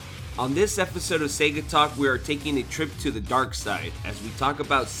On this episode of Sega Talk, we are taking a trip to the dark side as we talk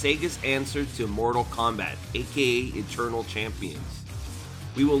about Sega's answer to Mortal Kombat, aka Eternal Champions.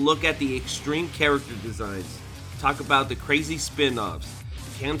 We will look at the extreme character designs, talk about the crazy spin-offs,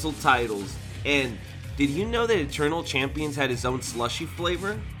 canceled titles, and did you know that Eternal Champions had its own slushy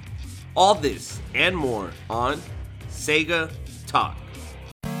flavor? All this and more on Sega Talk.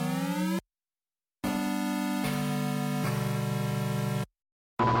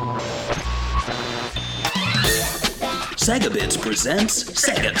 Sega Bits presents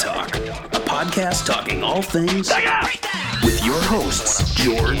Sega Talk, a podcast talking all things Sega with your hosts,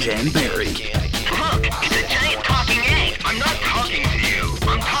 George and Barry. Look, it's a giant talking egg. I'm not talking to you.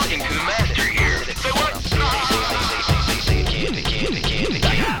 I'm talking to the master here. So what?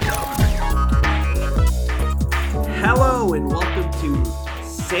 Hello and welcome to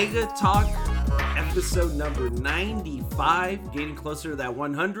Sega Talk, episode number 95, getting closer to that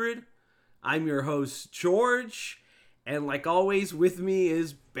 100. I'm your host, George. And like always, with me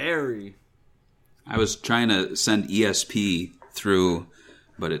is Barry. I was trying to send ESP through,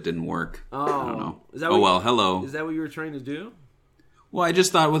 but it didn't work. Oh, I don't know. Hello. Is that what you were trying to do? Well, I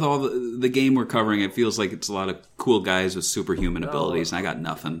just thought with all the game we're covering, it feels like it's a lot of cool guys with superhuman abilities, and I got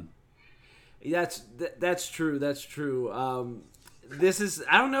nothing. That's true. That's true. This is,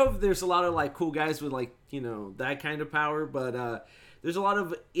 I don't know if there's a lot of like cool guys with like, you know, that kind of power, but there's a lot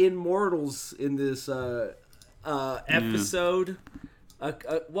of immortals in this episode.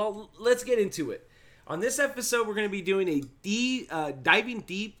 Well, let's get into it. On this episode, we're going to be doing diving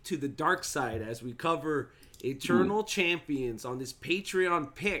deep to the dark side as we cover Eternal Champions on this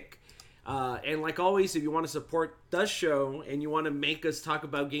Patreon pick. And like always, if you want to support the show and you want to make us talk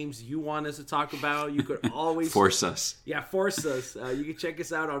about games you want us to talk about, you could always force us. Yeah, force us. You can check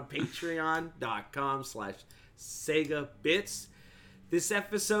us out on patreon.com/SegaBits. This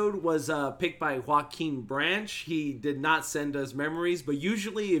episode was picked by Joaquin Branch. He did not send us memories, but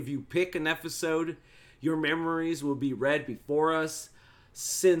usually if you pick an episode, your memories will be read before us.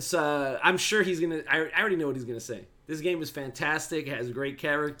 Since I'm sure he's going to... I already know what he's going to say. This game is fantastic. It has great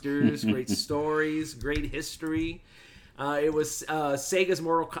characters, great stories, great history. It was Sega's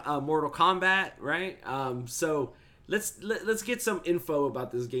Mortal Kombat, right? So let's get some info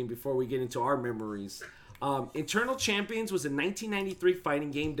about this game before we get into our memories. Eternal Champions was a 1993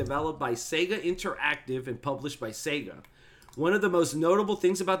 fighting game developed by Sega Interactive and published by Sega. One of the most notable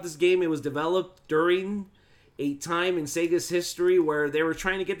things about this game, it was developed during a time in Sega's history where they were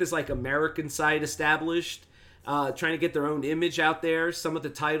trying to get this like American side established, trying to get their own image out there. Some of the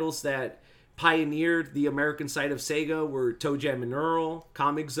titles that pioneered the American side of Sega were ToeJam and Earl,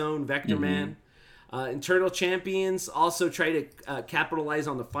 Comix Zone, Vector Man. Eternal Champions also tried to capitalize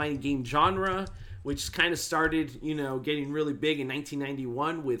on the fighting game genre, which kind of started, you know, getting really big in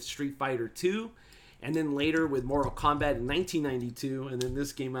 1991 with Street Fighter 2, and then later with Mortal Kombat in 1992, and then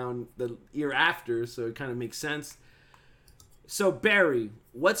this came out the year after, so it kind of makes sense. So, Barry,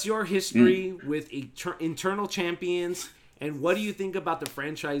 what's your history with Eternal Champions, and what do you think about the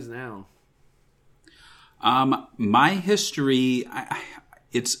franchise now? My history, I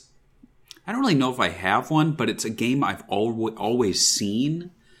don't really know if I have one, but it's a game I've always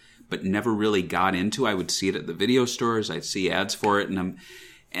seen, but never really got into. I would see it at the video stores. I'd see ads for it.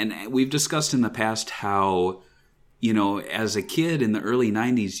 And we've discussed in the past how, you know, as a kid in the early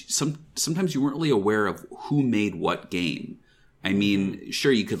 90s, sometimes you weren't really aware of who made what game. I mean,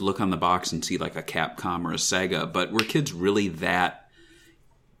 sure, you could look on the box and see like a Capcom or a Sega, but were kids really that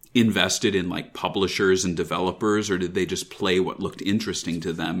invested in like publishers and developers, or did they just play what looked interesting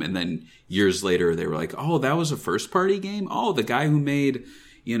to them? And then years later, they were like, oh, that was a first-party game? Oh, the guy who made...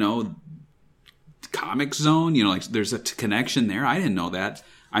 you know, Comix Zone, you know, like there's a connection there. I didn't know that.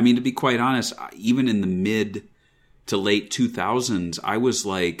 I mean, to be quite honest, even in the mid to late 2000s, I was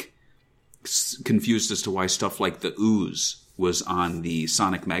like confused as to why stuff like the Ooze was on the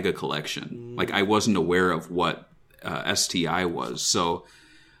Sonic Mega Collection. Like I wasn't aware of what STI was. So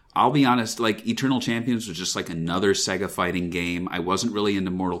I'll be honest, like Eternal Champions was just like another Sega fighting game. I wasn't really into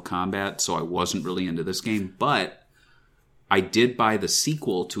Mortal Kombat, so I wasn't really into this game, but I did buy the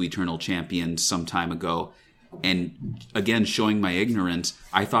sequel to Eternal Champions some time ago, and again, showing my ignorance,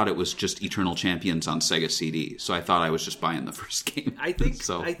 I thought it was just Eternal Champions on Sega CD, so I thought I was just buying the first game. I think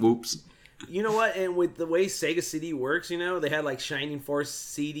so. Whoops. You know what? And with the way Sega CD works, you know, they had like Shining Force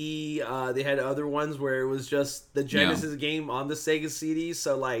CD. They had other ones where it was just the Genesis game on the Sega CD.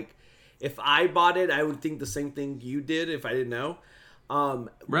 So like, if I bought it, I would think the same thing you did if I didn't know.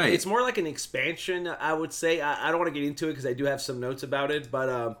 Right. It's more like an expansion, I would say. I don't want to get into it because I do have some notes about it,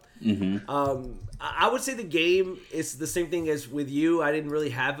 but I would say the game is the same thing as with you. I didn't really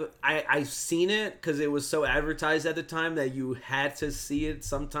have I've seen it because it was so advertised at the time that you had to see it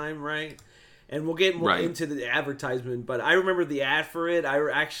sometime, right? And we'll get more into the advertisement, but I remember the ad for it.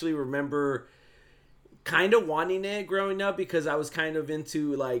 I actually remember kind of wanting it growing up because I was kind of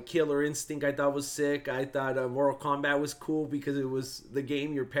into like Killer Instinct. I thought was sick. I thought Mortal Kombat was cool because it was the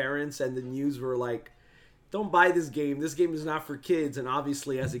game your parents and the news were like, don't buy this game. This game is not for kids. And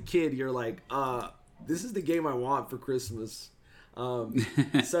obviously as a kid, you're like, this is the game I want for Christmas.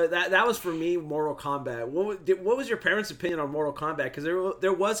 So that was for me, Mortal Kombat. What was your parents' opinion on Mortal Kombat? Because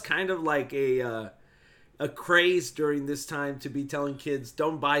there was kind of like a craze during this time to be telling kids,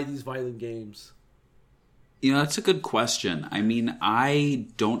 don't buy these violent games. You know, that's a good question. I mean, I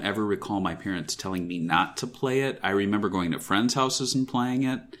don't ever recall my parents telling me not to play it. I remember going to friends' houses and playing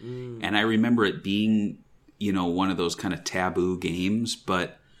it. And I remember it being, you know, one of those kind of taboo games.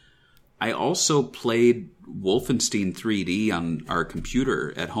 But I also played Wolfenstein 3D on our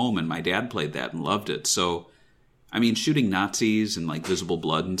computer at home, and my dad played that and loved it. So, I mean, shooting Nazis and, like, visible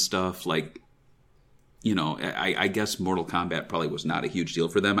blood and stuff, like, you know, I guess Mortal Kombat probably was not a huge deal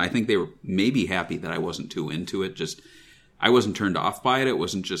for them. I think they were maybe happy that I wasn't too into it. Just, I wasn't turned off by it. It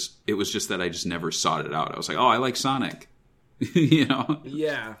was just that I just never sought it out. I was like, oh, I like Sonic. You know?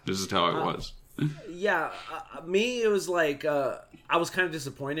 Yeah. This is how it was. Yeah. Me, it was like, I was kind of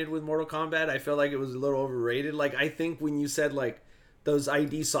disappointed with Mortal Kombat. I felt like it was a little overrated. Like, I think when you said, like, those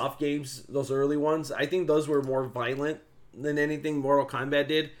ID soft games, those early ones, I think those were more violent than anything Mortal Kombat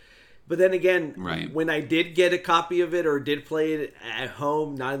did. But then again, when I did get a copy of it or did play it at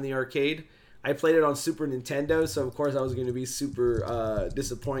home, not in the arcade, I played it on Super Nintendo. So, of course, I was going to be super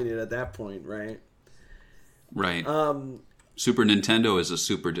disappointed at that point, right? Right. Super Nintendo is a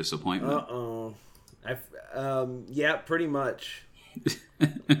super disappointment. Uh-oh. Yeah, pretty much.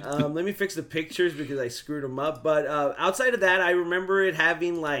 Let me fix the pictures because I screwed them up. But outside of that, I remember it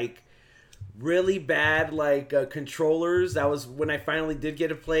having, like, really bad controllers. That was when I finally did get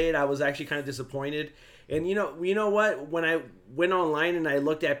to play it. I was actually kind of disappointed. And you know what? When I went online and I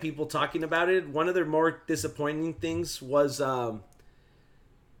looked at people talking about it, one of their more disappointing things was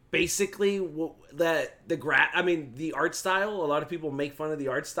basically the art style. A lot of people make fun of the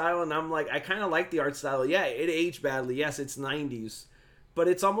art style, and I'm like, I kind of like the art style. Yeah, it aged badly. Yes, it's 90s. But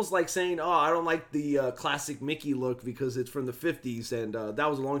it's almost like saying, oh, I don't like the classic Mickey look because it's from the 50s, and that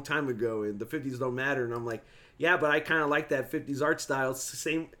was a long time ago, and the 50s don't matter. And I'm like, yeah, but I kind of like that 50s art style. It's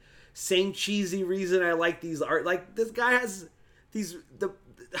the same cheesy reason I like these art. Like, this guy has oh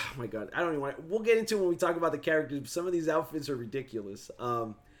my God, I don't even want to. We'll get into it when we talk about the characters. Some of these outfits are ridiculous.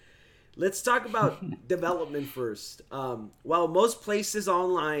 Let's talk about development first. While most places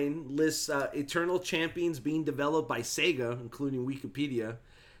online list Eternal Champions being developed by Sega, including Wikipedia,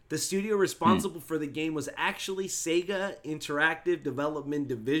 the studio responsible for the game was actually Sega Interactive Development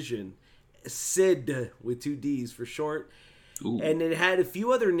Division, SID with 2 Ds for short. Ooh. And it had a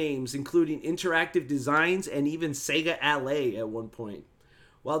few other names, including Interactive Designs and even Sega LA at one point.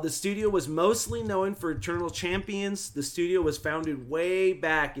 While the studio was mostly known for Eternal Champions, the studio was founded way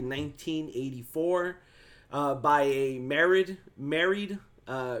back in 1984 by a married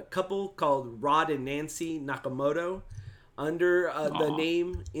couple called Rod and Nancy Nakamoto under the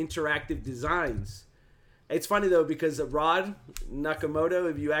name Interactive Designs. It's funny, though, because Rod Nakamoto,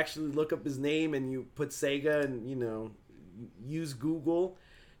 if you actually look up his name and you put Sega and, you know, use Google,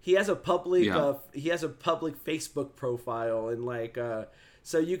 he has a public Facebook profile and, like...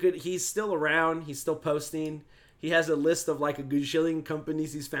 So he's still around. He's still posting. He has a list of like a gajillion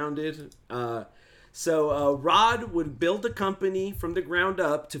companies he's founded. So Rod would build a company from the ground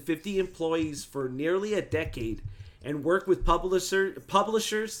up to 50 employees for nearly a decade and work with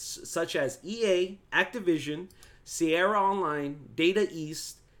publishers such as EA, Activision, Sierra Online, Data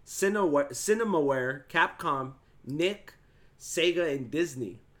East, Cinemaware, Capcom, Nick, Sega, and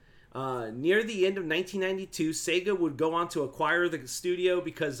Disney. Near the end of 1992, Sega would go on to acquire the studio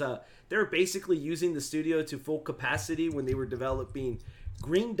because they were basically using the studio to full capacity when they were developing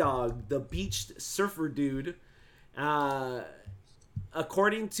Green Dog, the beached surfer dude.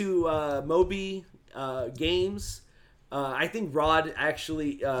 According to Moby Games, I think Rod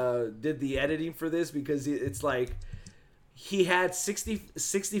actually did the editing for this because it's like he had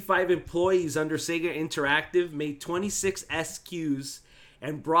 65 employees under Sega Interactive, made 26 SQs,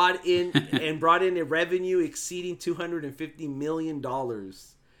 and brought in a revenue exceeding $250 million.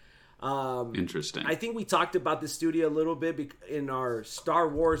 Interesting. I think we talked about the studio a little bit in our Star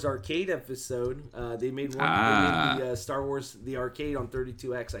Wars arcade episode. They made one. They made the Star Wars the arcade on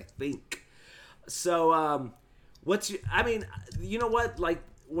 32X, I think. So, I mean, you know what? Like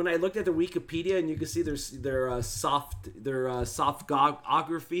when I looked at the Wikipedia, and you can see their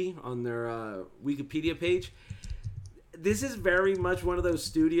softography on their Wikipedia page. This is very much one of those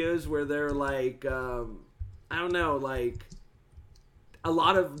studios where they're like, I don't know, like a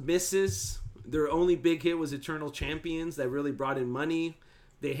lot of misses. Their only big hit was Eternal Champions that really brought in money.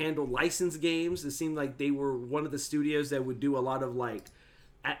 They handled licensed games. It seemed like they were one of the studios that would do a lot of like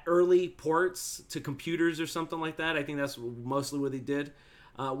early ports to computers or something like that. I think that's mostly what they did.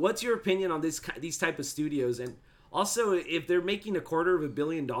 What's your opinion on these type of studios? And also, if they're making $250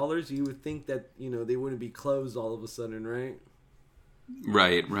 million, you would think that, you know, they wouldn't be closed all of a sudden, right?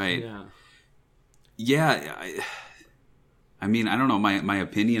 Right. Yeah. I mean, I don't know my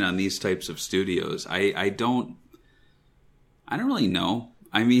opinion on these types of studios. I don't really know.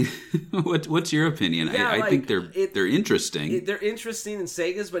 I mean, what's your opinion? Yeah, I think they're interesting. They're interesting in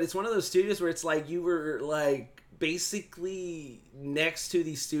Sega's, but it's one of those studios where it's like you were like basically next to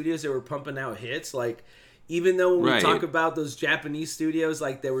these studios that were pumping out hits. Like even though when we talk about those Japanese studios,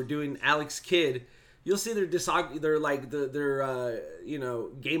 like they were doing Alex Kidd, you'll see their you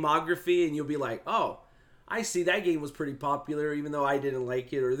know, gameography, and you'll be like, oh, I see that game was pretty popular, even though I didn't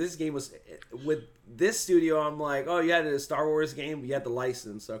like it. Or this game was with this studio. I'm like, oh, you had a Star Wars game, you had the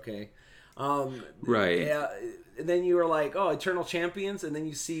license, okay, right? Yeah, and then you were like, oh, Eternal Champions, and then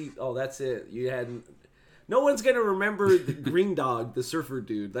you see, oh, that's it. You had no one's gonna remember the Green Dog, the surfer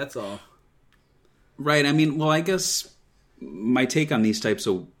dude. That's all. Right. I mean, well, I guess my take on these types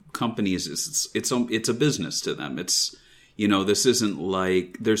of companies is it's a business to them. It's, you know, this isn't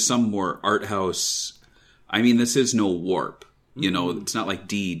like there's some more art house. I mean, this is no Warp, you know, it's not like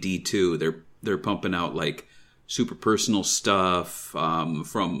D2. They're pumping out like super personal stuff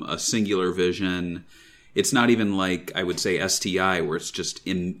from a singular vision. It's not even like, I would say, STI, where it's just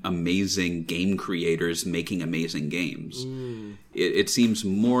amazing game creators making amazing games. It seems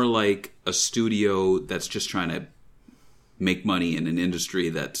more like a studio that's just trying to make money in an industry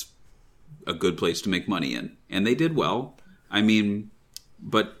that's a good place to make money in. And they did well. I mean,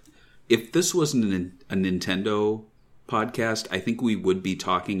 but if this wasn't a Nintendo podcast, I think we would be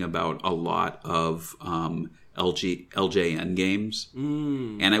talking about a lot of LJN games.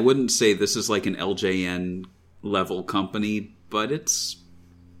 And I wouldn't say this is like an LJN level company, but it's,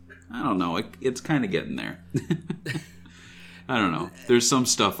 I don't know, it's kind of getting there. I don't know. There's some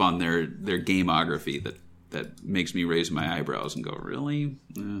stuff on their gameography that makes me raise my eyebrows and go, really?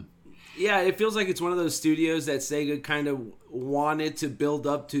 Yeah, it feels like it's one of those studios that Sega kind of wanted to build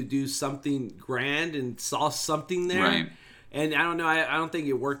up to do something grand and saw something there. Right. And I don't know, I don't think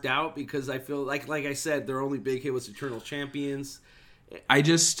it worked out because I feel like I said, their only big hit was Eternal Champions.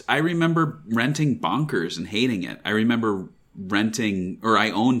 I remember renting Bonkers and hating it. I remember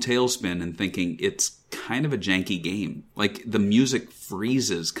I owned Tailspin and thinking it's kind of a janky game. Like the music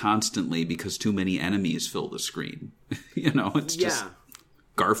freezes constantly because too many enemies fill the screen. You know, it's just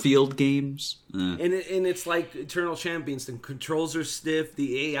Garfield games. And it's like Eternal Champions. The controls are stiff.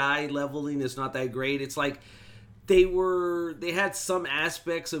 The AI leveling is not that great. It's like they had some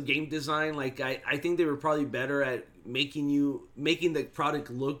aspects of game design. Like I think they were probably better at making the product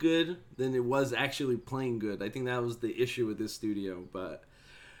look good than it was actually playing good. I think that was the issue with this studio. But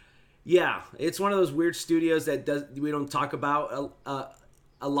yeah, it's one of those weird studios that we don't talk about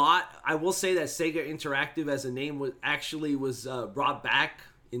a lot. I will say that Sega Interactive as a name was brought back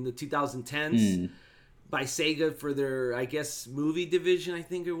in the 2010s by Sega for their, I guess, movie division, I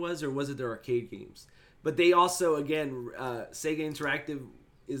think it was, or was it their arcade games? But they also, again, Sega Interactive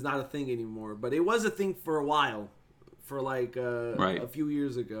is not a thing anymore, but it was a thing for a while, for like a few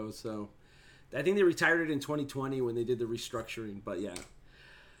years ago. So I think they retired it in 2020 when they did the restructuring, but yeah.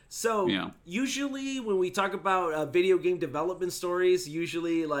 So usually when we talk about video game development stories,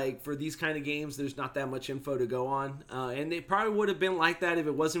 usually like for these kind of games, there's not that much info to go on. And it probably would have been like that if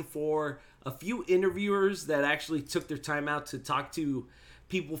it wasn't for a few interviewers that actually took their time out to talk to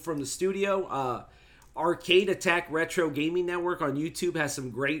people from the studio. Arcade Attack Retro Gaming Network on YouTube has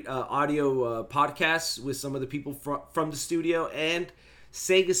some great audio podcasts with some of the people from the studio, and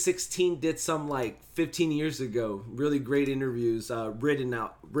Sega 16 did some like 15 years ago. Really great interviews, written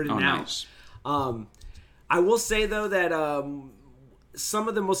out. Nice. I will say though that some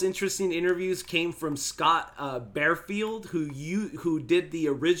of the most interesting interviews came from Scott Bearfield, who did the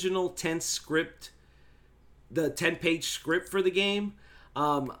original 10-page script for the game.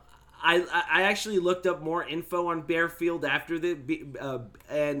 I actually looked up more info on Barefield after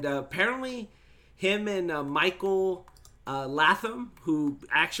and apparently him and Michael Latham, who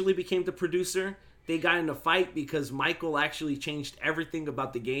actually became the producer, they got in a fight because Michael actually changed everything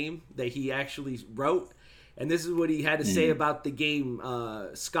about the game that he actually wrote. And this is what he had to say about the game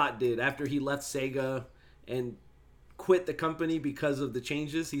Scott did after he left Sega and quit the company because of the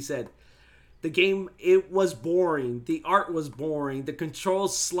changes. He said, the game, it was boring. The art was boring. The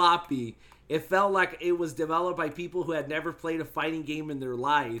controls sloppy. It felt like it was developed by people who had never played a fighting game in their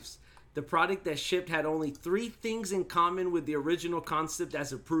lives. The product that shipped had only 3 things in common with the original concept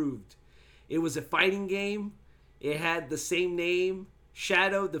as approved. It was a fighting game. It had the same name.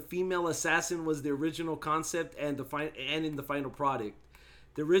 Shadow, the female assassin, was the original concept and in the final product.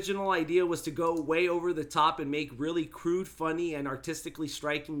 The original idea was to go way over the top and make really crude, funny, and artistically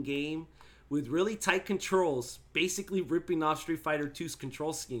striking game with really tight controls, basically ripping off Street Fighter 2's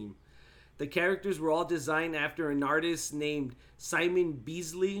control scheme. The characters were all designed after an artist named Simon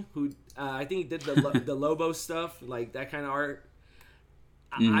Beasley, who I think he did the Lobo stuff, like that kind of art.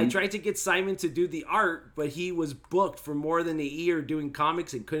 I tried to get Simon to do the art, but he was booked for more than a year doing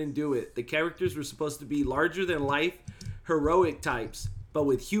comics and couldn't do it. The characters were supposed to be larger than life, heroic types, but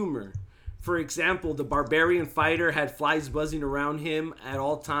with humor. For example, the barbarian fighter had flies buzzing around him at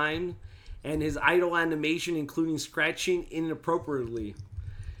all times, and his idle animation including scratching inappropriately.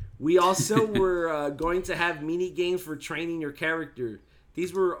 We also were going to have mini games for training your character.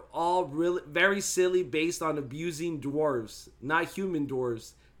 These were all really very silly, based on abusing dwarves, not human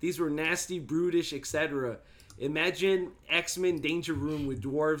dwarves. These were nasty, brutish, etc. Imagine X-Men Danger Room with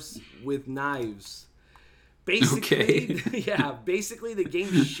dwarves with knives. Basically, Okay. basically the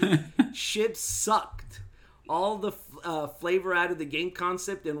game shit sucked all the flavor out of the game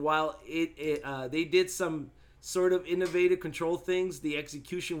concept, and while they did some sort of innovative control things, the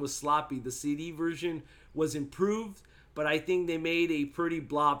execution was sloppy. The CD version was improved, but I think they made a pretty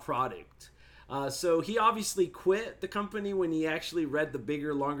blah product. So he obviously quit the company when he actually read the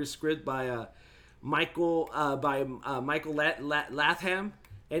bigger, longer script by Michael Latham,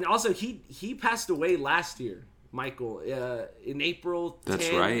 and also he passed away last year. Michael in April 10,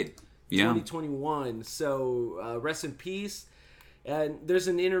 That's right. Yeah. 2021. So rest in peace. And there's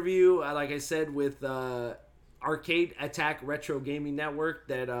an interview, like I said, with Arcade Attack Retro Gaming Network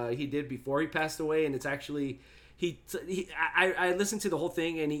that he did before he passed away, and it's actually. I listened to the whole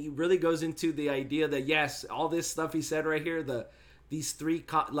thing, and he really goes into the idea that yes, all this stuff he said right here, these 3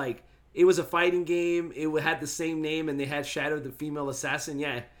 like it was a fighting game, it had the same name, and they had Shadow the female assassin.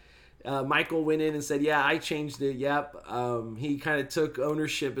 Yeah, Michael went in and said, yeah, I changed it. Yep. He kind of took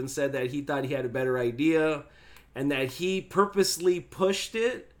ownership and said that he thought he had a better idea, and that he purposely pushed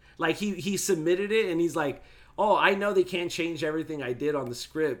it. Like he submitted it, and he's like, oh, I know they can't change everything I did on the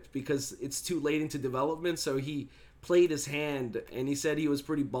script because it's too late into development. So he played his hand, and he said he was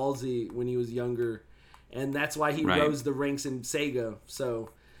pretty ballsy when he was younger, and that's why he rose the ranks in Sega.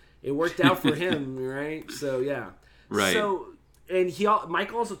 So it worked out for him, right? So yeah, right. So and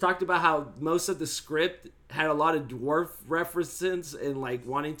Michael also talked about how most of the script had a lot of dwarf references and like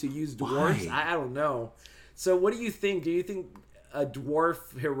wanting to use dwarves. I don't know. So what do you think? Do you think a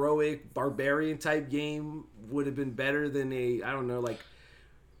dwarf heroic barbarian type game would have been better than I don't know, like,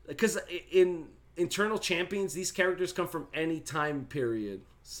 because in Eternal Champions these characters come from any time period,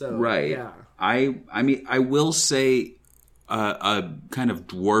 so right. Yeah, I mean, I will say a kind of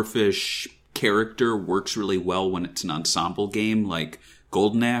dwarfish character works really well when it's an ensemble game, like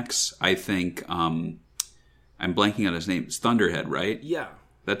Golden Axe. I think I'm blanking on his name. It's Thunderhead, right? Yeah,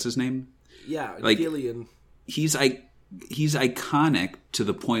 that's his name. Yeah, like Gillian. He's iconic to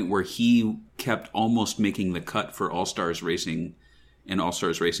the point where he kept almost making the cut for All-Stars Racing and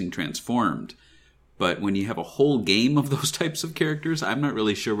All-Stars Racing Transformed. But when you have a whole game of those types of characters, I'm not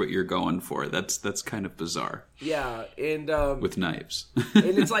really sure what you're going for. That's kind of bizarre. Yeah, and with knives.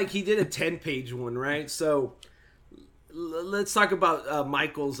 And it's like he did a 10-page one, right? So let's talk about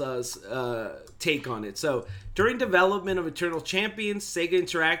Michael's take on it. So during development of Eternal Champions, Sega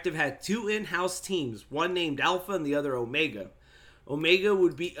Interactive had 2 in-house teams, one named Alpha and the other Omega. Omega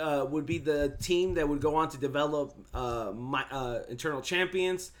would be the team that would go on to develop Eternal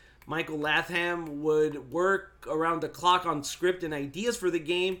Champions. Michael Latham would work around the clock on script and ideas for the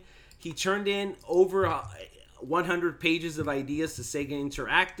game. He turned in over 100 pages of ideas to Sega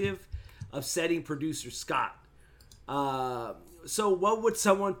Interactive, upsetting producer Scott. So what would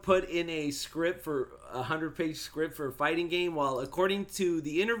someone put in a script for a 100-page script for a fighting game? Well, according to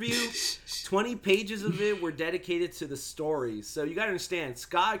the interview, 20 pages of it were dedicated to the story. So you got to understand,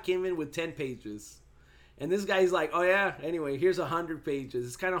 Scott came in with 10 pages. And this guy's like, oh yeah, anyway, here's 100 pages.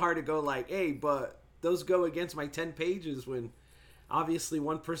 It's kind of hard to go like, hey, but those go against my 10 pages when obviously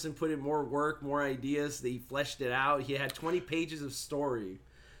one person put in more work, more ideas. They fleshed it out. He had 20 pages of story.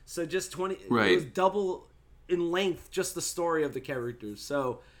 So just 20, Right. It was double in length, just the story of the characters.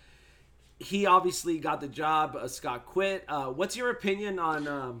 So he obviously got the job. Scott quit. What's your opinion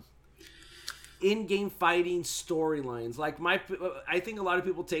on in-game fighting storylines? Like I think a lot of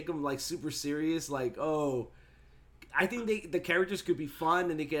people take them like super serious. Like, oh, I think the characters could be fun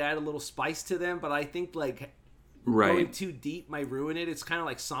and they could add a little spice to them. But I think like going too deep might ruin it. It's kind of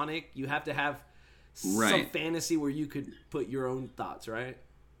like Sonic. You have to have some fantasy where you could put your own thoughts, right?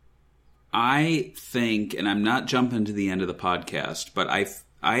 I think, and I'm not jumping to the end of the podcast, but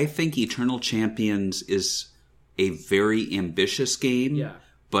I think Eternal Champions is a very ambitious game. Yeah.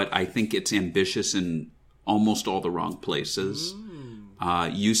 But I think it's ambitious in almost all the wrong places.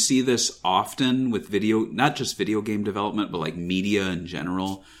 You see this often with not just video game development, but like media in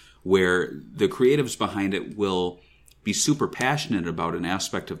general, where the creatives behind it will be super passionate about an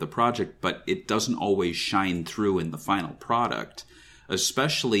aspect of the project, but it doesn't always shine through in the final product,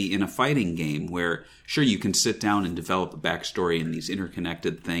 especially in a fighting game where, sure, you can sit down and develop a backstory and these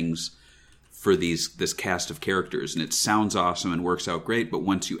interconnected things for this cast of characters, and it sounds awesome and works out great, but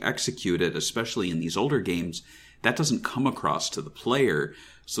once you execute it, especially in these older games, that doesn't come across to the player.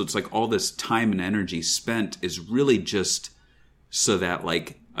 So it's like all this time and energy spent is really just so that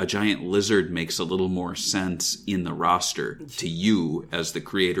like a giant lizard makes a little more sense in the roster to you as the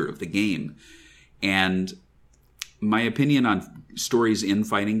creator of the game. And my opinion on stories in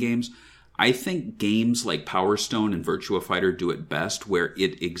fighting games, I think games like Power Stone and Virtua Fighter do it best, where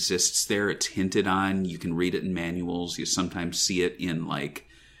it exists there, it's hinted on, you can read it in manuals, you sometimes see it in like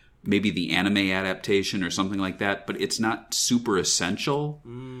maybe the anime adaptation or something like that, but it's not super essential.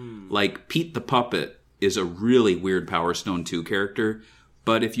 Like Pete the Puppet is a really weird Power Stone 2 character,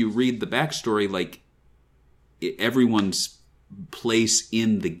 but if you read the backstory, like everyone's place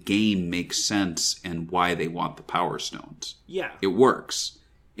in the game makes sense and why they want the Power Stones. Yeah. It works.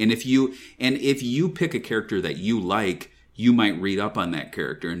 And if you pick a character that you like, you might read up on that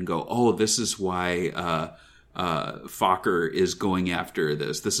character and go, oh, this is why Fokker is going after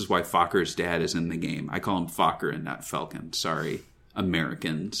this. This is why Fokker's dad is in the game. I call him Fokker and not Falcon. Sorry,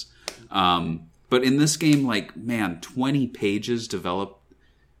 Americans. But in this game, like, man, 20 pages developed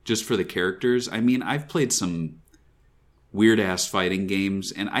just for the characters. I mean, I've played some weird-ass fighting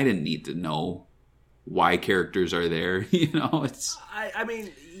games, and I didn't need to know why characters are there. You know, it's... I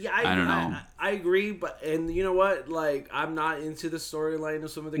mean, yeah, I don't know. I agree, and you know what? Like, I'm not into the storyline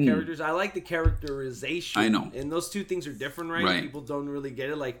of some of the characters. I like the characterization. I know. And those two things are different, right? People don't really get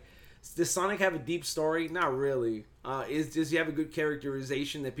it. Like, does Sonic have a deep story? Not really. Does he have a good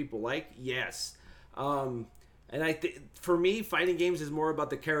characterization that people like? Yes. And I think, for me, fighting games is more about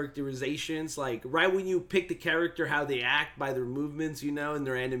the characterizations. Like, right when you pick the character, how they act by their movements, you know, and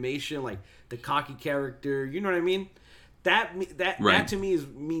their animation, like the cocky character, you know what I mean? That to me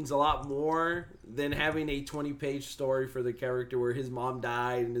means a lot more than having a 20-page story for the character where his mom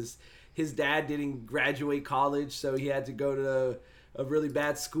died and his dad didn't graduate college, so he had to go to a really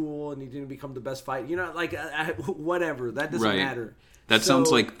bad school and he didn't become the best fighter. You know, like, whatever. That doesn't matter. That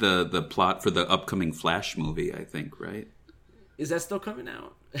sounds like the plot for the upcoming Flash movie, I think, right? Is that still coming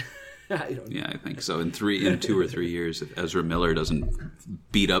out? I don't know. Yeah, I think so. In 2 or 3 years, if Ezra Miller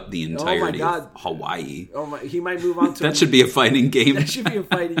doesn't beat up the entirety of Hawaii. Oh my! He might move on to that should be a fighting game. That should be a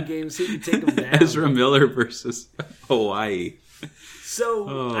fighting game, so he can take him down. Ezra Miller versus Hawaii.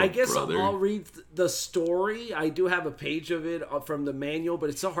 So I guess I'll read the story. I do have a page of it from the manual, but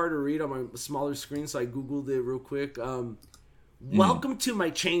it's so hard to read on my smaller screen, so I googled it real quick. Welcome to my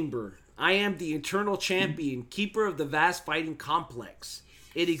chamber. I am the eternal champion, keeper of the vast fighting complex.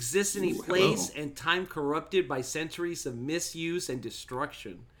 It exists in a place and time corrupted by centuries of misuse and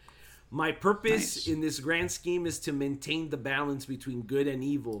destruction. My purpose in this grand scheme is to maintain the balance between good and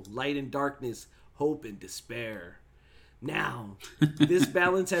evil, light and darkness, hope and despair. Now, this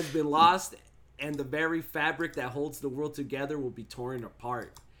balance has been lost, and the very fabric that holds the world together will be torn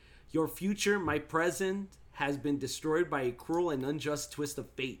apart. Your future, my present, has been destroyed by a cruel and unjust twist of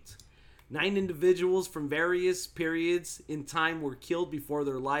fate. 9 individuals from various periods in time were killed before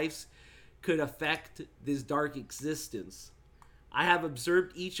their lives could affect this dark existence. I have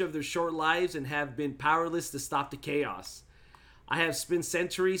observed each of their short lives and have been powerless to stop the chaos. I have spent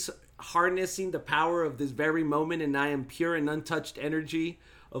centuries harnessing the power of this very moment, and I am pure and untouched energy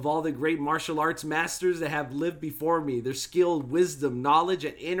of all the great martial arts masters that have lived before me. Their skill, wisdom, knowledge,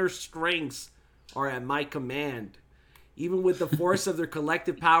 and inner strengths are at my command. Even with the force of their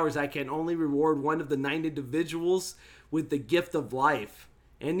collective powers, I can only reward one of the 9 individuals with the gift of life.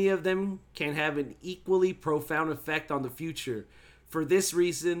 Any of them can have an equally profound effect on the future. For this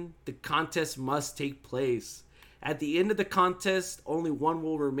reason, the contest must take place. At the end of the contest, only one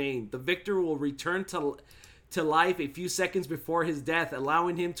will remain. The victor will return to life a few seconds before his death,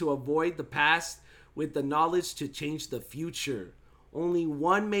 allowing him to avoid the past with the knowledge to change the future. Only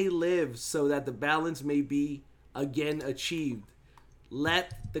one may live so that the balance may be again achieved.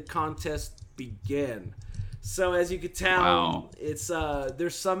 Let the contest begin. So as you can tell, it's they're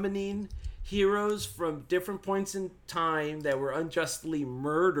summoning heroes from different points in time that were unjustly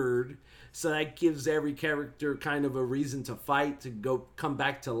murdered. So that gives every character kind of a reason to fight, to come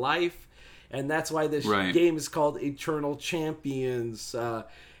back to life. And that's why this game is called Eternal Champions.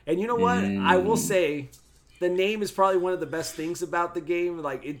 And you know what? I will say the name is probably one of the best things about the game,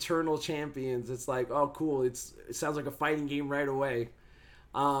 like Eternal Champions. It's like, oh, cool. It sounds like a fighting game right away.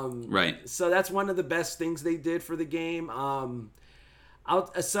 So that's one of the best things they did for the game.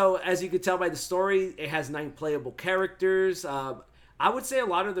 So as you can tell by the story, it has 9 playable characters. I would say a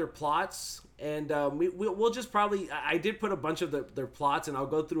lot of their plots, and we'll just probably, I did put a bunch of their plots, and I'll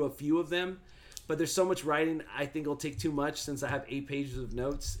go through a few of them, but there's so much writing, I think it'll take too much since I have 8 pages of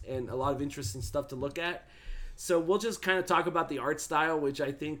notes and a lot of interesting stuff to look at. So we'll just kind of talk about the art style, which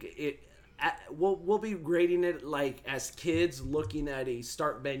I think we'll be grading it like as kids looking at a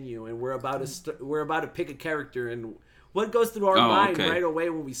start menu, and we're about to pick a character, and what goes through our mind right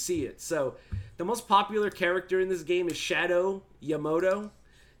away when we see it. So the most popular character in this game is Shadow Yamato.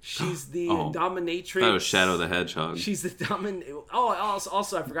 She's the dominatrix. That was Shadow the Hedgehog. She's the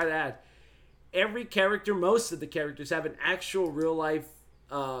also I forgot to add, most of the characters have an actual real life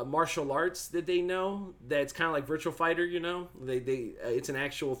martial arts that they know. That's kind of like Virtua Fighter, you know. It's an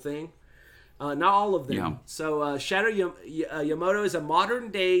actual thing. Not all of them. Yeah. So Shadow Yamato is a modern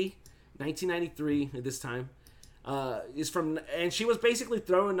day 1993 at this time. And she was basically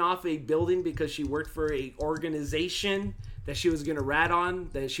thrown off a building because she worked for a organization that she was gonna rat on,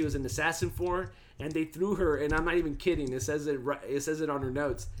 that she was an assassin for, and they threw her, and I'm not even kidding, it says it on her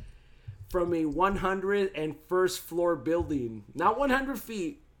notes, from a 101st floor building. Not 100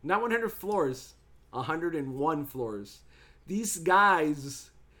 feet, not 100 floors, 101 floors. These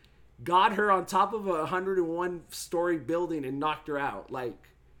guys got her on top of a 101-story building and knocked her out.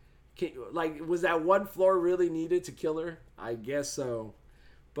 Was that one floor really needed to kill her? I guess so.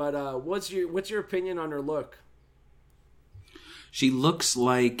 But what's your opinion on her look? She looks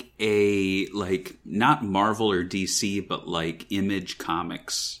like not Marvel or DC, but like Image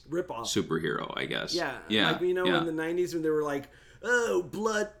Comics ripoff superhero, I guess. Yeah. Like, in the 90s when they were like, oh,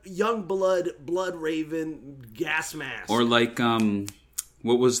 young blood Raven gas mask. Or like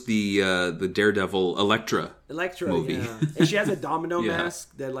what was the Daredevil Elektra movie? Yeah. And she has a domino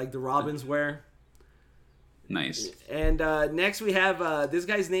mask that like the Robins wear. Nice. And next we have this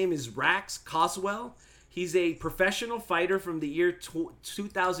guy's name is Rax Coswell. He's a professional fighter from the year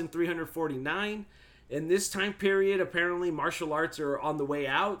 2349. In this time period, apparently martial arts are on the way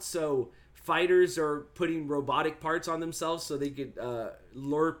out, so fighters are putting robotic parts on themselves so they could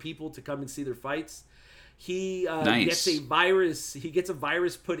lure people to come and see their fights. He gets a virus. He gets a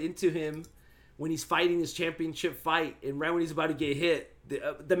virus put into him when he's fighting his championship fight, and right when he's about to get hit,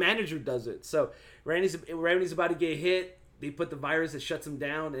 the manager does it. So right when he's about to get hit, they put the virus that shuts him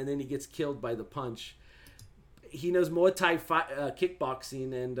down, and then he gets killed by the punch. He knows Muay Thai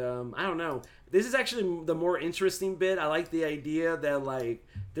kickboxing, and I don't know. This is actually the more interesting bit. I like the idea that like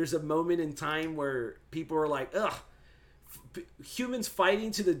there's a moment in time where people are like, ugh, humans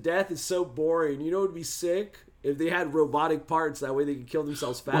fighting to the death is so boring. You know what would be sick? If they had robotic parts, that way they could kill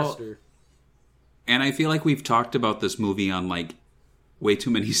themselves faster. Well, and I feel like we've talked about this movie on like way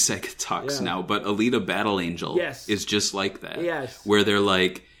too many Sega Talks now, but Alita Battle Angel is just like that. Yes. Where they're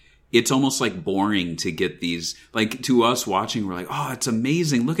like, it's almost like boring to get these, like to us watching, we're like, oh, it's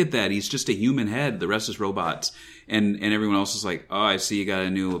amazing. Look at that. He's just a human head. The rest is robots. And everyone else is like, oh, I see you got a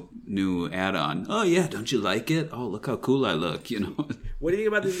new add-on. Oh yeah. Don't you like it? Oh, look how cool I look. You know? What do you think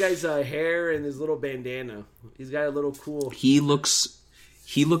about this guy's hair and his little bandana? He's got a little cool. He looks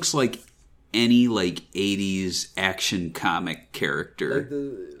like any like 80s action comic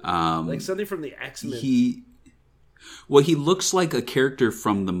character. Like something from the X-Men. He looks like a character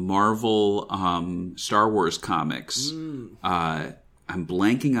from the Marvel Star Wars comics. I'm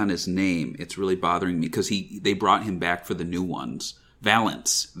blanking on his name. It's really bothering me because they brought him back for the new ones.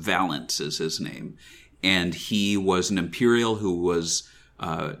 Valance is his name. And he was an Imperial who was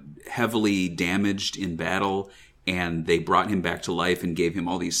heavily damaged in battle, and they brought him back to life and gave him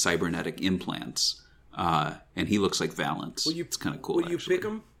all these cybernetic implants and he looks like Valance. It's kind of cool. Will you pick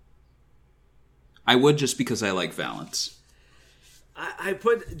him? I would, just because I like Valance. I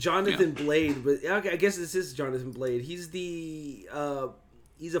put Jonathan Blade, but okay, I guess this is Jonathan Blade. He's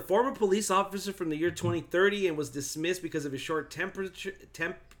he's a former police officer from the year 2030 and was dismissed because of his short temper.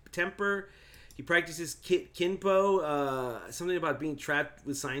 He practices kinpo, something about being trapped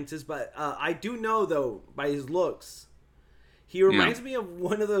with scientists. But I do know, though, by his looks, he reminds me of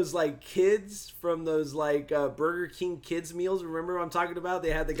one of those like kids from those like Burger King kids meals. Remember what I'm talking about?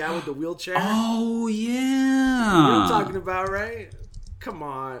 They had the guy with the wheelchair. Oh yeah, you know what I'm talking about, right? Come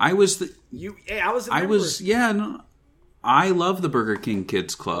on. I was the Hey, I was a member. No. I love the Burger King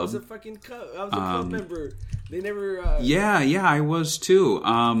Kids Club. I was a club member. They never. Yeah, I was too.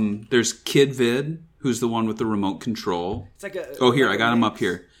 There's Kid Vid, who's the one with the remote control. It's like a. Oh, here, I got him up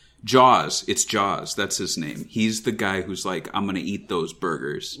here. Jaws. It's Jaws. That's his name. He's the guy who's like, I'm gonna eat those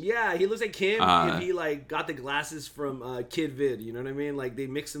burgers. Yeah, he looks like him if he like got the glasses from Kid Vid. You know what I mean? Like they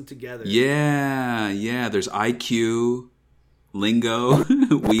mix them together. Yeah. There's IQ. Lingo,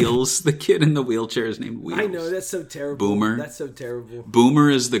 Wheels. The kid in the wheelchair is named Wheels. I know, that's so terrible. Boomer. That's so terrible. Boomer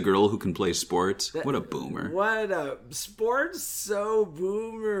is the girl who can play sports. What a boomer. What a sports so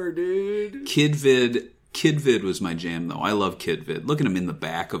boomer, dude. Kid Vid was my jam, though. I love Kid Vid. Look at him in the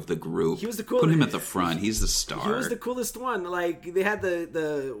back of the group. He was the coolest. Put him at the front. He's the star. He was the coolest one. Like, they had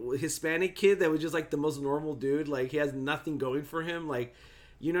the Hispanic kid that was just like the most normal dude. Like, he has nothing going for him. Like,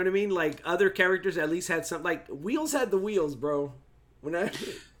 you know what I mean? Like, other characters at least had something. Like, Wheels had the wheels, bro.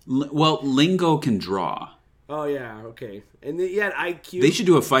 Well, Lingo can draw. Oh, yeah, okay. And then you had IQ. They should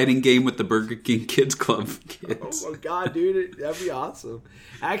do a fighting game with the Burger King Kids Club kids. Oh, my God, dude. That'd be awesome.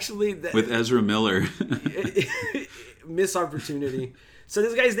 Actually... with Ezra Miller. Missed opportunity. So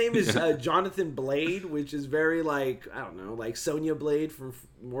this guy's name is Jonathan Blade, which is very like, I don't know, like Sonya Blade from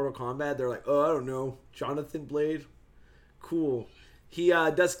Mortal Kombat. They're like, oh, I don't know, Jonathan Blade. Cool. He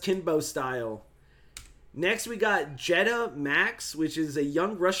does Kinbo style. Next, we got Jetta Max, which is a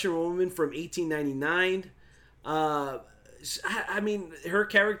young Russian woman from 1899. I mean, her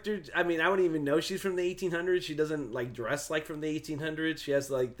character, I mean, I wouldn't even know she's from the 1800s. She doesn't, like, dress like from the 1800s. She has,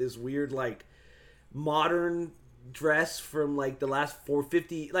 like, this weird, like, modern dress from, like, the last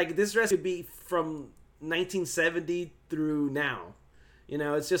 450. Like, this dress could be from 1970 through now. You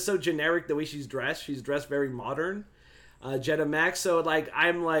know, it's just so generic the way she's dressed. She's dressed very modern. Jetta Max. So, like,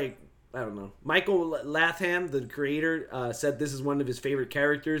 I'm like, I don't know. Michael Latham, the creator, said this is one of his favorite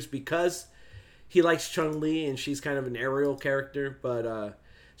characters because he likes Chun-Li and she's kind of an aerial character. But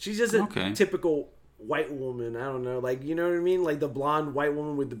she's just a typical white woman. I don't know. Like, you know what I mean? Like the blonde white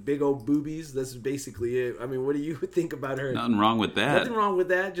woman with the big old boobies. That's basically it. I mean, what do you think about her? Nothing wrong with that. Nothing wrong with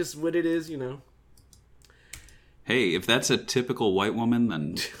that. Just what it is, you know. Hey, if that's a typical white woman,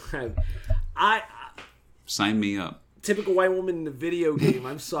 then I sign me up. Typical white woman in the video game.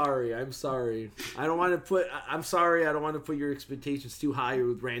 I'm sorry. I don't want to put. I'm sorry. I don't want to put your expectations too high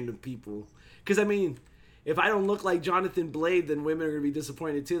with random people. Because I mean, if I don't look like Jonathan Blade, then women are gonna be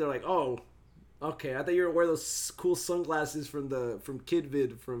disappointed too. They're like, oh, okay. I thought you were wearing those cool sunglasses from Kid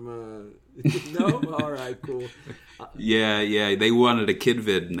Vid from. No, all right, cool. Yeah. They wanted a Kid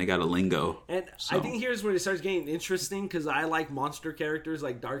Vid and they got a Lingo. And so. I think here's where it starts getting interesting because I like monster characters,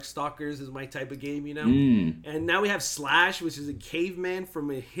 like Darkstalkers is my type of game, you know. And now we have Slash, which is a caveman from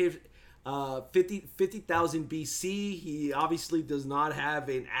a 50,000 BC. He obviously does not have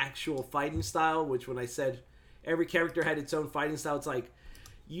an actual fighting style. Which when I said every character had its own fighting style, it's like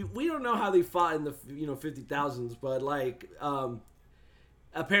we don't know how they fought in the 50,000s, but like.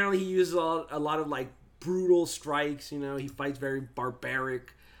 Apparently he uses a lot of like brutal strikes, you know, he fights very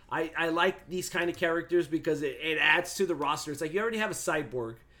barbaric. I like these kind of characters because it adds to the roster. It's like you already have a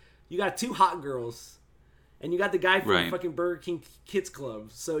cyborg. You got two hot girls. And you got the guy from fucking Burger King Kids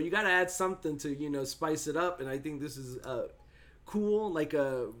Club. So you got to add something to, you know, spice it up. And I think this is cool. Like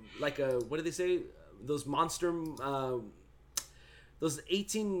a what do they say? Those monster... Those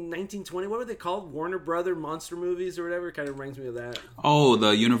 18, 19, 20, what were they called? Warner Brother monster movies or whatever? It kind of reminds me of that. Oh,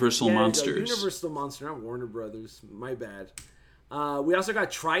 the Universal Monsters. The Universal Monster, not Warner Brothers. My bad. We also got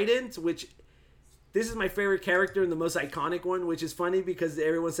Trident, which this is my favorite character and the most iconic one, which is funny because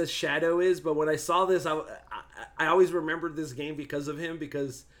everyone says Shadow is, but when I saw this, I always remembered this game because of him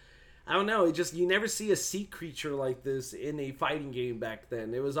because... I don't know. You never see a sea creature like this in a fighting game back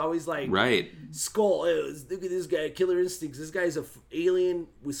then. It was always like skull. Look at this guy, Killer Instincts. This guy's a alien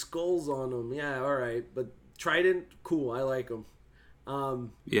with skulls on him. Yeah, all right. But Trident, cool. I like him.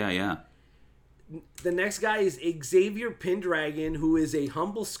 Yeah. The next guy is Xavier Pendragon, who is a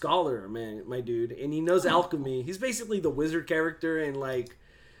humble scholar, man, my dude, and he knows alchemy. He's basically the wizard character and like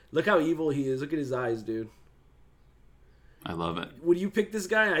Look how evil he is. Look at his eyes, dude. I love it. Would you pick this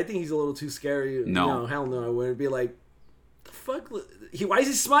guy? I think he's a little too scary. No. Hell no. I wouldn't be like, the fuck? Why is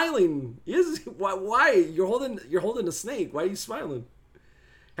he smiling? Why? You're holding a snake. Why are you smiling?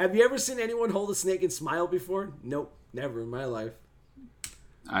 Have you ever seen anyone hold a snake and smile before? Nope. Never in my life.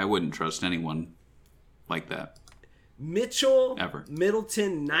 I wouldn't trust anyone like that. Mitchell Ever.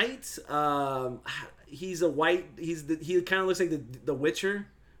 Middleton Knight. He's a white. He kind of looks like the Witcher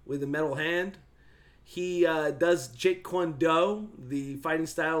with a metal hand. He does Jeet Kune Do, the fighting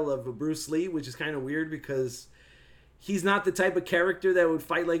style of Bruce Lee, which is kind of weird because he's not the type of character that would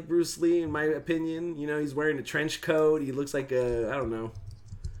fight like Bruce Lee, in my opinion. You know, he's wearing a trench coat. He looks like I don't know,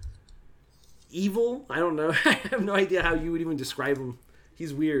 evil. I don't know. I have no idea how you would even describe him.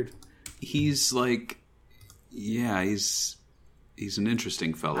 He's weird. He's like, yeah, he's an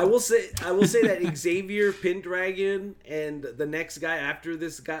interesting fellow. I will say that Xavier Pendragon and the next guy after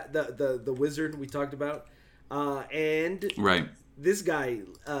this guy, the wizard we talked about, and right. This guy,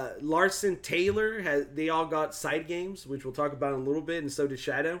 Larson Taylor, they all got side games, which we'll talk about in a little bit, and so did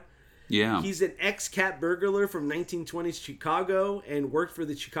Shadow. Yeah. He's an ex-cat burglar from 1920s Chicago and worked for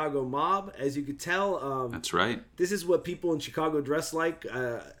the Chicago mob. As you could tell, that's right. This is what people in Chicago dress like.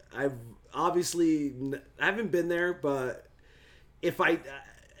 I haven't been there, but if I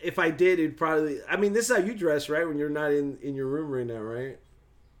did, it'd probably. I mean, this is how you dress, right? When you're not in your room right now, right?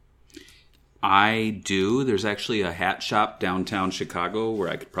 I do. There's actually a hat shop downtown Chicago where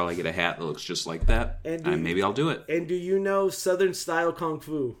I could probably get a hat that looks just like that. And maybe I'll do it. And do you know Southern style Kung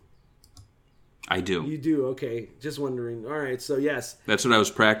Fu? I do. You do? Okay. Just wondering. All right. So, yes. That's what I was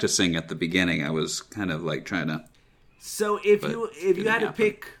practicing at the beginning. I was kind of like trying to... So, if you had to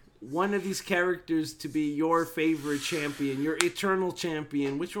pick one of these characters to be your favorite champion, your eternal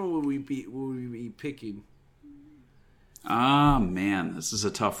champion, which one would we be picking? Ah, man. This is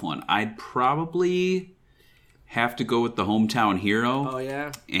a tough one. I'd probably have to go with the hometown hero. Oh,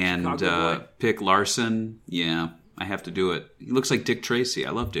 yeah? And pick Larson. Yeah. I have to do it. He looks like Dick Tracy.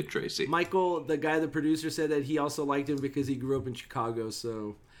 I love Dick Tracy. Michael, the producer, said that he also liked him because he grew up in Chicago.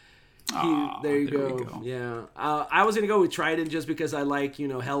 So there you go. Yeah, I was gonna go with Trident just because I like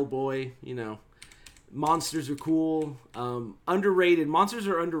Hellboy. Monsters are cool. Underrated. Monsters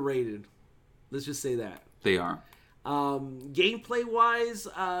are underrated. Let's just say that they are. Gameplay wise,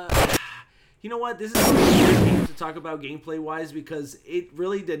 you know what? This is a weird game to talk about gameplay wise because it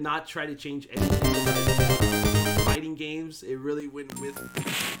really did not try to change anything. Fighting games, it really went with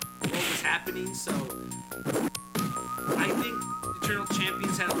what was happening. So I think Eternal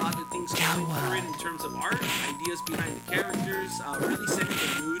Champions had a lot of things going for it in terms of art, ideas behind the characters, really setting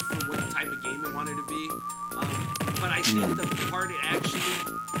the mood for what type of game it wanted to be. But I think the part it actually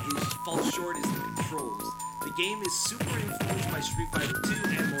falls short is the controls. The game is super influenced by Street Fighter 2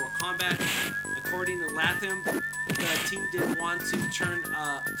 and Mortal Kombat. According to Latham, the team didn't want to turn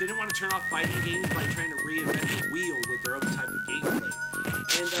off fighting games by trying to reinvent the wheel with their own type of gameplay.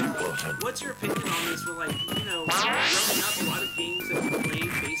 And what's your opinion on this? Well, growing up, a lot of games that we played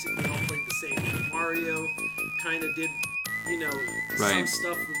basically all played the same. Mario kind of did, some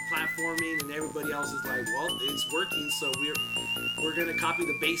stuff with platforming, and everybody else is like, well, it's working, so we're gonna copy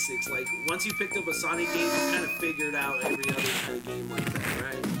the basics. Like once you picked up a Sonic game, you kind of figured out every other kind of game like that,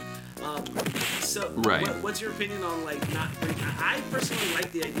 right? What's your opinion on not? I personally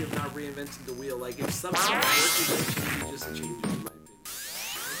like the idea of not reinventing the wheel. Like if something works, you just change it. In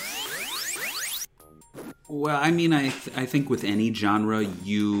my opinion. Well, I mean, I think with any genre,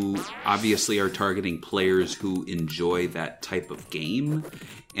 you obviously are targeting players who enjoy that type of game.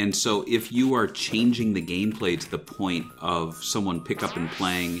 And so if you are changing the gameplay to the point of someone pick up and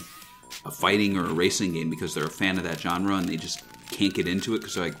playing a fighting or a racing game because they're a fan of that genre and they just can't get into it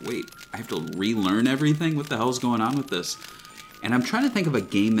because they're like, wait, I have to relearn everything? What the hell's going on with this? And I'm trying to think of a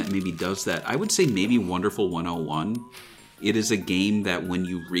game that maybe does that. I would say maybe Wonderful 101. It is a game that when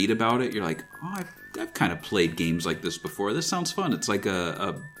you read about it, you're like, oh, I've kind of played games like this before. This sounds fun. It's like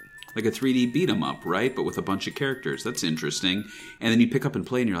a 3D beat 'em up, right? But with a bunch of characters. That's interesting. And then you pick up and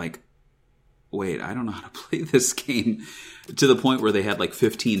play and you're like, wait, I don't know how to play this game. To the point where they had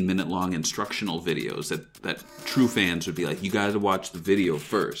 15-minute long instructional videos that true fans would be like, you got to watch the video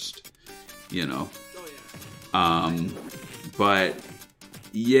first, Oh, yeah.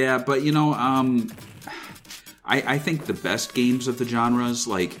 I think the best games of the genres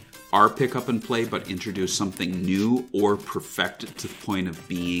are pick up and play, but introduce something new or perfect it to the point of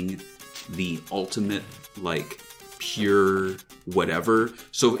being the ultimate pure whatever.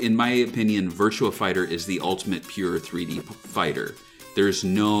 So in my opinion, Virtua Fighter is the ultimate pure 3D fighter. There's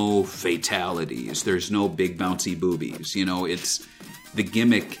no fatalities. There's no big bouncy boobies. the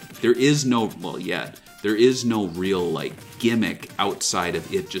gimmick, there is no real like gimmick outside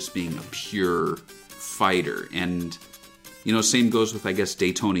of it just being a pure fighter. And same goes with, I guess,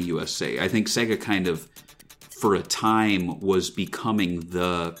 Daytona USA. I think Sega kind of, for a time, was becoming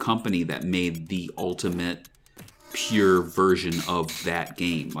the company that made the ultimate pure version of that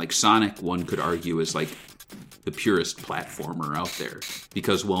game. Like Sonic, one could argue, is like the purest platformer out there.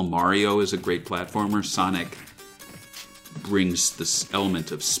 Because while Mario is a great platformer, Sonic brings this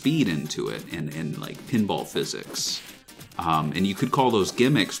element of speed into it and like pinball physics. And you could call those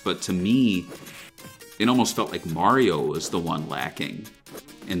gimmicks, but to me, it almost felt like Mario was the one lacking.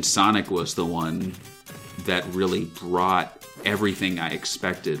 And Sonic was the one that really brought everything I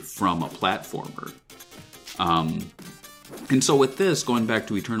expected from a platformer. And so with this, going back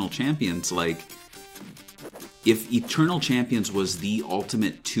to Eternal Champions, like, if Eternal Champions was the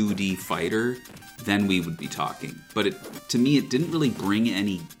ultimate 2D fighter, then we would be talking. But to me, it didn't really bring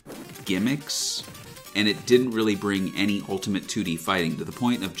any gimmicks, and it didn't really bring any ultimate 2D fighting, to the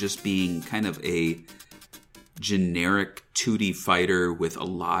point of just being kind of a generic 2D fighter with a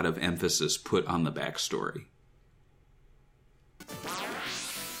lot of emphasis put on the backstory.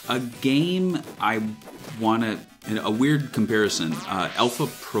 A game I want to... A weird comparison, Alpha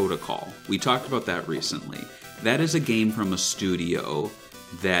Protocol. We talked about that recently. That is a game from a studio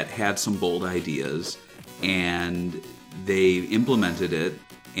that had some bold ideas, and they implemented it,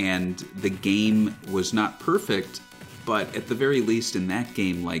 and the game was not perfect, but at the very least in that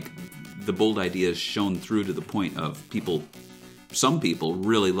game, like, the bold ideas shone through to the point of some people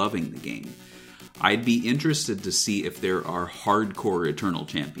really loving the game. I'd be interested to see if there are hardcore Eternal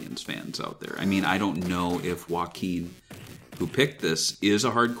Champions fans out there. I mean, I don't know if Joaquin, who picked this, is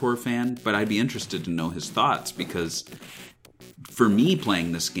a hardcore fan, but I'd be interested to know his thoughts, because for me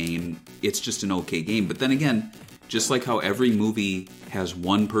playing this game, it's just an okay game. But then again, just like how every movie has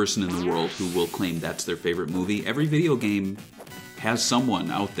one person in the world who will claim that's their favorite movie, every video game has someone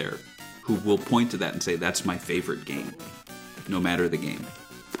out there who will point to that and say, that's my favorite game, no matter the game.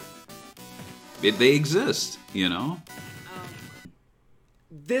 They exist,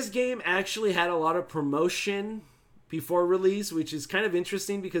 This game actually had a lot of promotion before release, which is kind of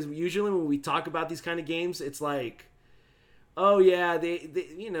interesting, because usually when we talk about these kind of games, it's like, oh yeah, they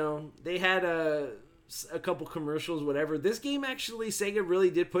had a couple commercials, whatever. This game, actually, Sega really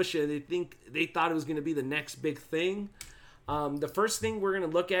did push it. They thought it was going to be the next big thing. The first thing we're going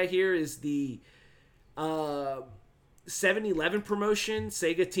to look at here is the 7-Eleven promotion.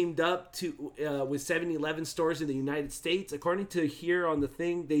 Sega teamed up with 7-Eleven stores in the United States. According to here on the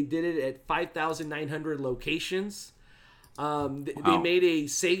thing, they did it at 5,900 locations. They made a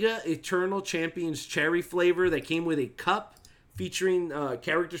Sega Eternal Champions cherry flavor that came with a cup featuring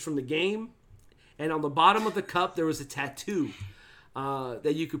characters from the game. And on the bottom of the cup, there was a tattoo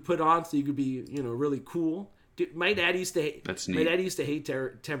that you could put on so you could be, really cool. Dude, my dad used to hate. That's neat. My dad used to hate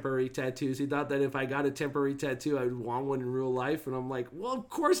temporary tattoos. He thought that if I got a temporary tattoo, I would want one in real life. And I'm like, well, of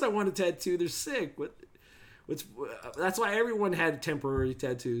course I want a tattoo. They're sick. That's why everyone had temporary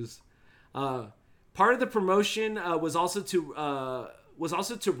tattoos. Part of the promotion was also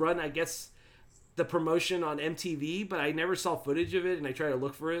to run, I guess, the promotion on MTV, but I never saw footage of it, and I tried to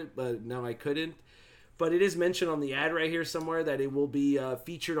look for it, but no, I couldn't. But it is mentioned on the ad right here somewhere that it will be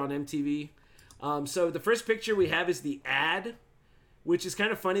featured on MTV. So the first picture we have is the ad, which is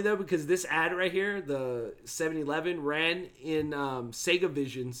kind of funny though, because this ad right here, the 7-Eleven, ran in Sega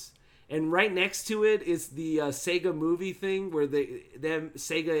Visions, and right next to it is the Sega movie thing where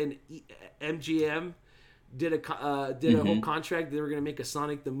Sega and MGM did a whole contract. They were going to make a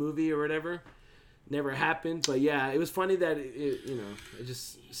Sonic the movie or whatever. Never happened, but yeah, it was funny that I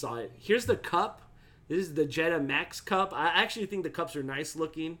just saw it. Here's the cup. This is the Jetta Max cup. I actually think the cups are nice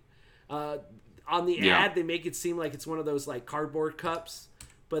looking. On the ad, they make it seem like it's one of those like cardboard cups,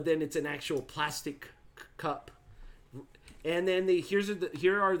 but then it's an actual plastic cup. And then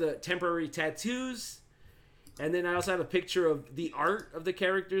here are the temporary tattoos. And then I also have a picture of the art of the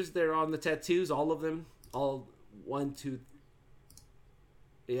characters that are on the tattoos, all of them, all 1, 2,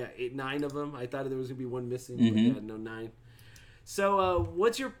 8, 9 of them. I thought there was gonna be one missing, but yeah, no, 9. So,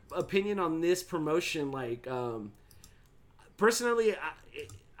 what's your opinion on this promotion? Like, personally,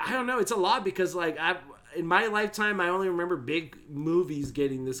 I don't know. It's a lot because, like, in my lifetime, I only remember big movies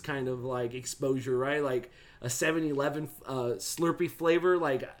getting this kind of like exposure, right? Like a 7-Eleven Slurpee flavor.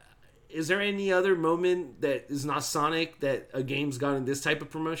 Like, is there any other moment that is not Sonic that a game's gotten this type of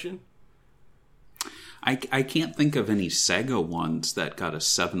promotion? I can't think of any Sega ones that got a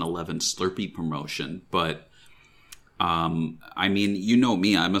 7-Eleven Slurpee promotion, but I mean, you know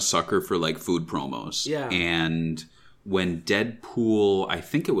me, I'm a sucker for like food promos. Yeah. And when Deadpool, I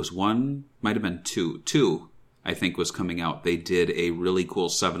think it was one, might have been two, I think was coming out. They did a really cool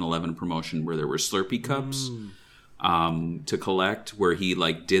 7-Eleven promotion where there were Slurpee cups to collect, where he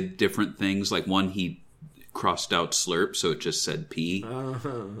like did different things. Like one, he crossed out slurp, so it just said P.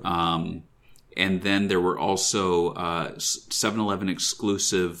 And then there were also 7-Eleven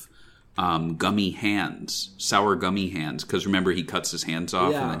exclusive gummy hands, sour gummy hands. Because remember, he cuts his hands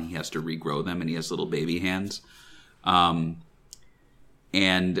off and then he has to regrow them, and he has little baby hands. And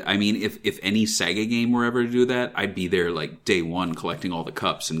I mean, if any Sega game were ever to do that, I'd be there like day one collecting all the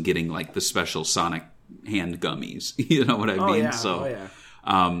cups and getting like the special Sonic hand gummies. You know what I mean?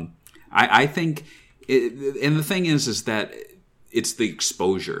 I think, and the thing is that it's the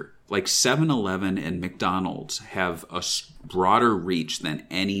exposure. Like 7-Eleven and McDonald's have a broader reach than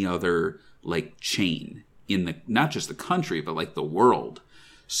any other like chain in the, not just the country, but like the world.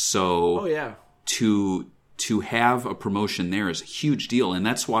 So to have a promotion there is a huge deal. And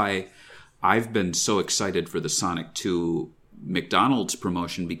that's why I've been so excited for the Sonic 2 McDonald's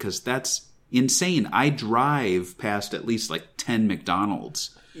promotion, because that's insane. I drive past at least like 10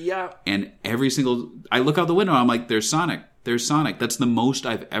 McDonald's. Yeah. And I look out the window, I'm like, there's Sonic. There's Sonic. That's the most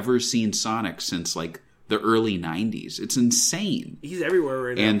I've ever seen Sonic since like the early 90s. It's insane. He's everywhere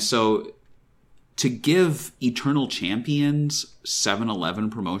right now. And so to give Eternal Champions 7-Eleven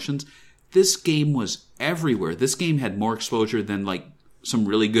promotions, this game was everywhere. This game had more exposure than like some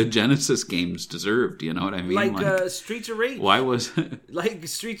really good Genesis games deserved. You know what I mean? Like Streets of Rage. Why was like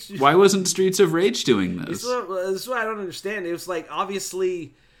Streets? Why wasn't Streets of Rage doing this? This is what I don't understand. It was like,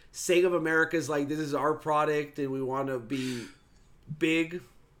 obviously Sega of America is like, this is our product and we want to be big.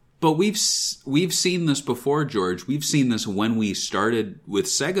 But we've seen this before, George. We've seen this when we started with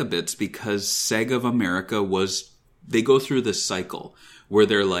Sega Bits, because Sega of America they go through this cycle where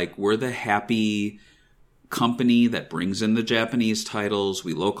they're like, we're the happy company that brings in the Japanese titles,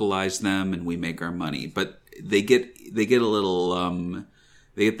 we localize them, and we make our money. But they get a little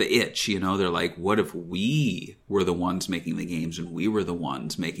they get the itch, you know. They're like, what if we were the ones making the games and we were the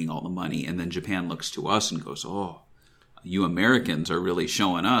ones making all the money? And then Japan looks to us and goes, oh, you Americans are really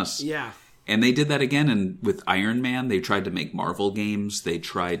showing us. Yeah. And they did that again with Iron Man. They tried to make Marvel games. They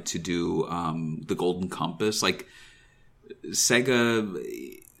tried to do the Golden Compass. Like,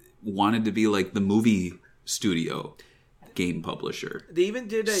 Sega wanted to be like the movie studio game publisher. They even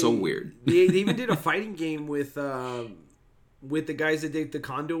did so weird. They even did a fighting game with the guys that did the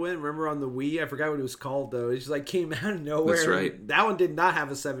Conduit. Remember on the Wii? I forgot what it was called though. It just like came out of nowhere. That's right. That one did not have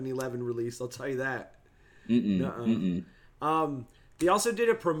a 7-Eleven release. I'll tell you that. They also did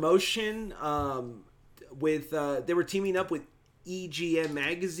a promotion with they were teaming up with EGM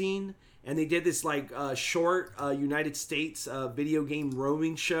magazine, and they did this like short United States video game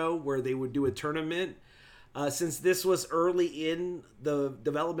roaming show where they would do a tournament. Since this was early in the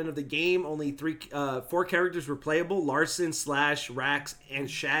development of the game, only 4 characters were playable: Larson, Slash, Rax, and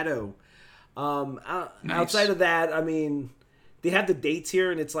Shadow. Nice. Outside of that, I mean, they have the dates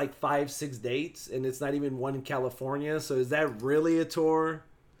here, and it's like 5-6 dates, and it's not even one in California. So is that really a tour?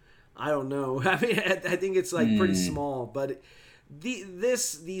 I don't know. I mean, I think it's like pretty small, but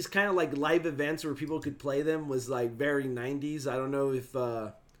these kind of like live events where people could play them was like very 90s. I don't know if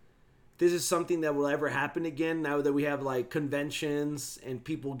this is something that will ever happen again now that we have like conventions and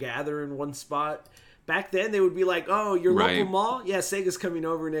people gather in one spot. Back then, they would be like, oh, your local mall? Yeah, Sega's coming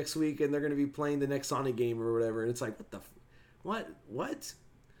over next week, and they're going to be playing the next Sonic game or whatever. And it's like, what?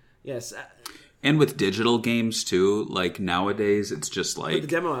 Yes. And with digital games, too, like nowadays, it's just like, put the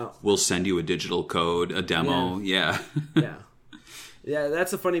demo out. We'll send you a digital code, a demo. Yeah. Yeah,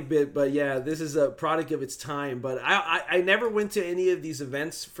 that's a funny bit, but yeah, this is a product of its time. But I never went to any of these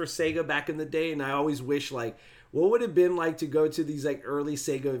events for Sega back in the day, and I always wish, like, what would it have been like to go to these, like, early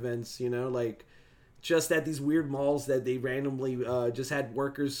Sega events, you know? Like, just at these weird malls that they randomly just had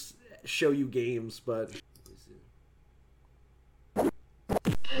workers show you games, but...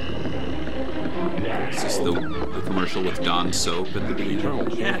 Is this the commercial with Dawn soap at the beginning? Eternal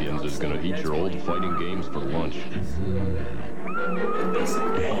Champions is going to eat your old fighting games for lunch.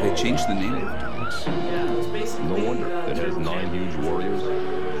 They changed the name of it. No wonder. It has 9 huge warriors,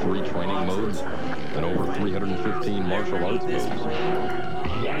 3 training modes, and over 315 martial arts moves.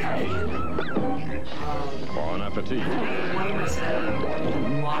 Bon appetit.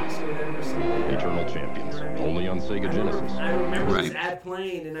 Eternal Champions, only on Sega Genesis. I remember this ad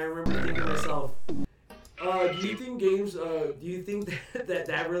playing, and I remember thinking to myself, do you think games, do you think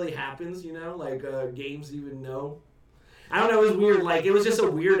that really happens, you know? Like, games even know? I don't know, it was weird. Like, it was just a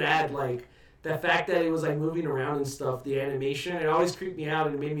weird ad. Like, the fact that it was like moving around and stuff, the animation, it always creeped me out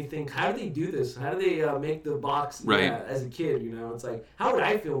and it made me think, how do they do this? How do they make the box as a kid, you know? It's like, how would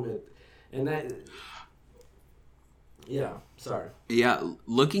I film it? And that, yeah, sorry. Yeah,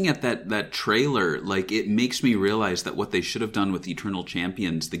 looking at that trailer, like, it makes me realize that what they should have done with Eternal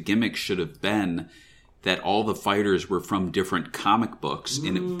Champions, the gimmick should have been that all the fighters were from different comic books,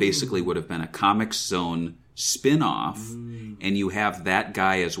 and it basically would have been a Comic Zone spin-off, and you have that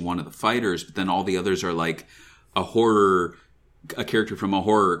guy as one of the fighters, but then all the others are like a character from a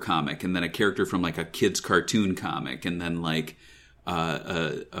horror comic, and then a character from like a kid's cartoon comic, and then like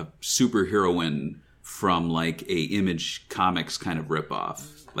a superheroine from like a Image Comics kind of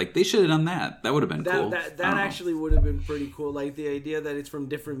ripoff. Like, they should have done that. That would have been cool. That actually would have been pretty cool. Like, the idea that it's from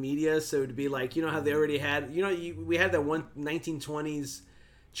different media, so to be like, you know how they already had, we had that one 1920s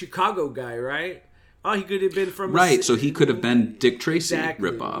Chicago guy, right? Oh, he could have been from... Right, so he could have been Dick Tracy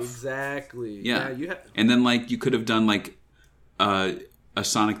ripoff. Exactly. Yeah. And then, like, you could have done, like, a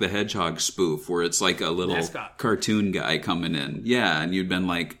Sonic the Hedgehog spoof where it's like a little mascot cartoon guy coming in. Yeah, and you'd been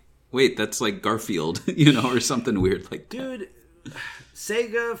like, wait, that's like Garfield, you know, or something weird like that. Dude,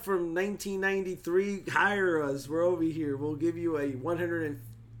 Sega from 1993, hire us. We're over here. We'll give you a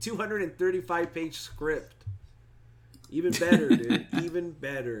 235-page script. Even better, dude. Even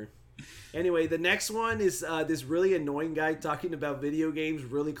better. Anyway, the next one is this really annoying guy talking about video games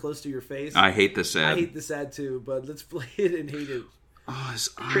really close to your face. I hate this ad. I hate this ad too, but let's play it and hate it. Oh, his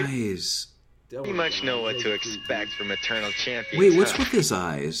eyes. Pretty much know what to expect from Eternal Champions. Wait, what's with his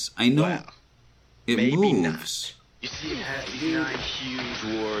eyes? I know Well, it maybe moves. You see, nine huge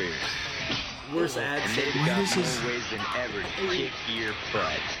warriors. Worst ad. And they've Why got does this- more ways than ever to kick your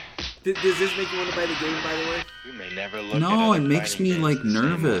butt. Does this make you want to buy the game, by the way? You may never look at No, it other makes fighting me games like the same way.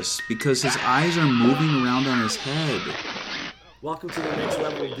 nervous because his eyes are moving around on his head. Welcome to the next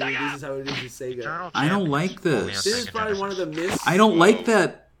level, dude. This is how it is with Sega. I don't like this. This is probably one of the myths. I don't like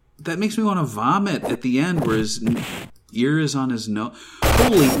that. That makes me want to vomit at the end where his ear is on his nose.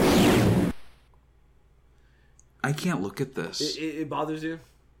 Holy... I can't look at this. It bothers you?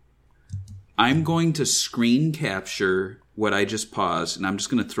 I'm going to screen capture what I just paused, and I'm just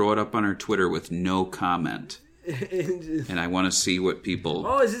going to throw it up on our Twitter with no comment. And I want to see what people...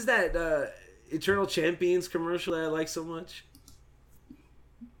 Oh, is this that Eternal Champions commercial that I like so much?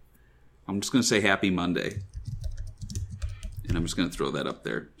 I'm just going to say Happy Monday. And I'm just going to throw that up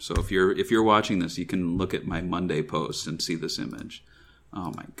there. So if you're watching this, you can look at my Monday post and see this image.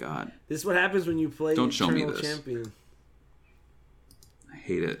 Oh my God. This is what happens when you play Don't show me Eternal this. Champion. I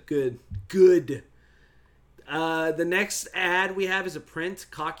hate it. Good. The next ad we have is a print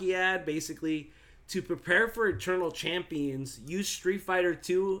cocky ad. Basically, to prepare for Eternal Champions, use Street Fighter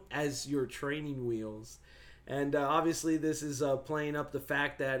 2 as your training wheels. And obviously, this is playing up the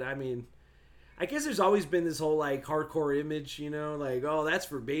fact that, I mean, I guess there's always been this whole like hardcore image, you know, like, oh, that's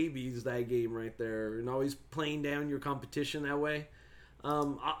for babies, that game right there, and always playing down your competition that way.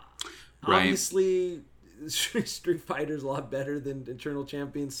 Obviously, Street Fighter's a lot better than Eternal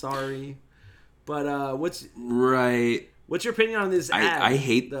Champions. Sorry, but what's your opinion on this ad? I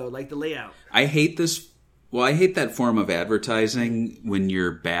hate though, like the layout. I hate this. Well, I hate that form of advertising when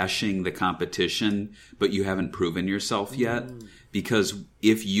you're bashing the competition, but you haven't proven yourself yet. Because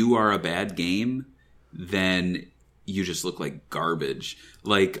if you are a bad game, then you just look like garbage.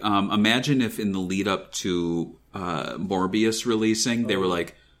 Like, imagine if in the lead up to Morbius releasing, they were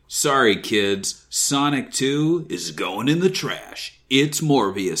like, sorry, kids, Sonic 2 is going in the trash. It's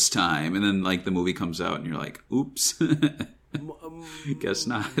Morbius time. And then, like, the movie comes out and you're like, oops. Guess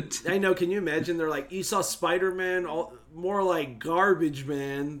not. I know. Can you imagine? They're like, you saw Spider-Man, more like garbage,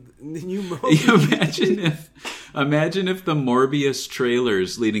 man. And then you imagine if the Morbius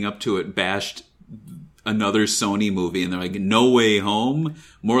trailers leading up to it bashed another Sony movie, and they're like, "No Way Home,"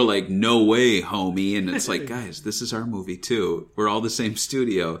 more like "No Way, Homie," and it's like, guys, this is our movie too. We're all the same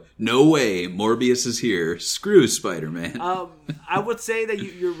studio. No way, Morbius is here. Screw Spider-Man. I would say that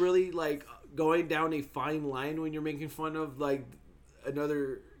you're really like going down a fine line when you're making fun of like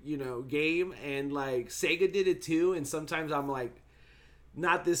another, you know, game, and like Sega did it too, and sometimes I'm like,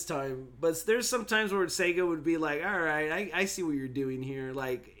 not this time, but there's some times where Sega would be like, all right, I see what you're doing here.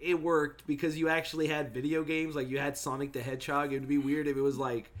 Like, it worked because you actually had video games, like you had Sonic the Hedgehog. It would be weird if it was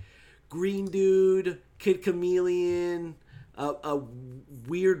like Green Dude, Kid Chameleon, a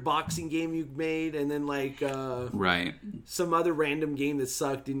weird boxing game you made, and then like right, some other random game that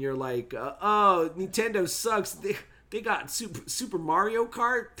sucked, and you're like, oh, Nintendo sucks. They got Super Mario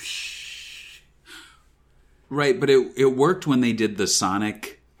Kart. Psh. Right, but it worked when they did the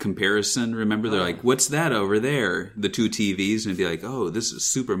Sonic comparison. Remember, they're like, "What's that over there?" The two TVs, and it'd be like, "Oh, this is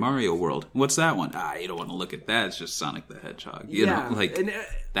Super Mario World. What's that one?" You don't want to look at that. It's just Sonic the Hedgehog. You know, like and,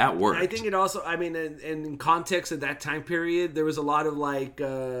 that worked. I think it also. I mean, in context of that time period, there was a lot of like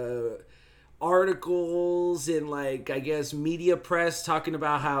articles and like I guess media press talking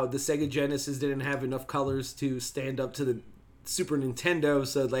about how the Sega Genesis didn't have enough colors to stand up to the Super Nintendo,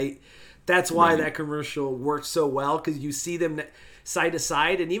 so like that's why that commercial worked so well, because you see them side to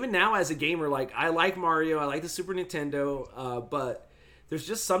side. And even now as a gamer, like I like Mario, I like the Super Nintendo, but there's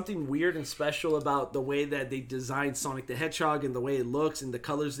just something weird and special about the way that they designed Sonic the Hedgehog and the way it looks and the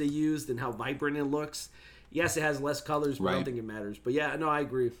colors they used and how vibrant it looks. Yes, it has less colors, but I don't think it matters. But yeah, no, I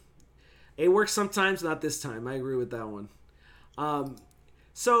agree. It works sometimes, not this time. I agree with that one.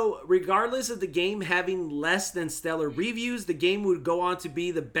 So, regardless of the game having less than stellar reviews, the game would go on to be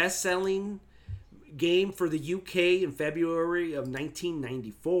the best-selling game for the UK in February of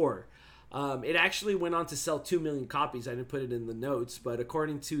 1994. It actually went on to sell 2 million copies. I didn't put it in the notes, but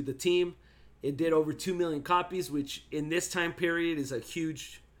according to the team, it did over 2 million copies, which in this time period is a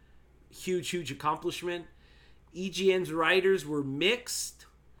huge accomplishment. EGN's writers were mixed.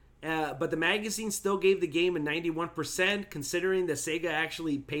 But the magazine still gave the game a 91%, considering that Sega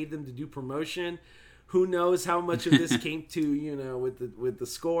actually paid them to do promotion. Who knows how much of this came to, with the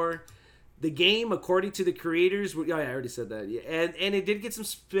score. The game, according to the creators, I already said that. Yeah, and it did get some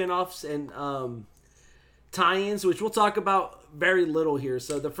spin-offs and tie-ins, which we'll talk about very little here.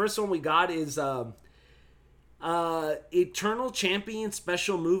 So the first one we got is Eternal Champion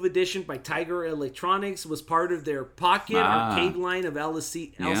Special Move Edition by Tiger Electronics. Was part of their Pocket arcade line of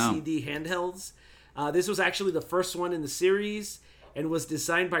LCD handhelds. This was actually the first one in the series and was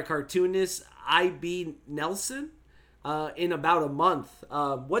designed by cartoonist I.B. Nelson in about a month.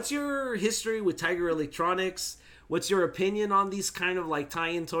 What's your history with Tiger Electronics? What's your opinion on these kind of like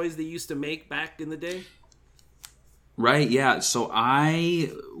tie-in toys they used to make back in the day? Right, yeah. So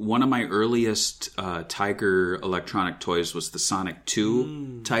one of my earliest Tiger electronic toys was the Sonic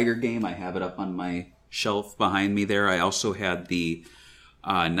 2 Tiger game. I have it up on my shelf behind me there. I also had the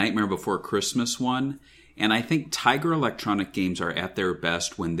Nightmare Before Christmas one. And I think Tiger electronic games are at their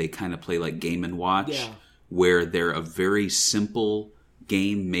best when they kind of play like Game & Watch, where they're a very simple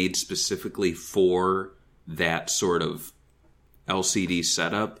game made specifically for that sort of LCD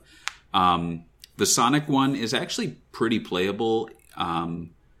setup. The Sonic one is actually pretty playable,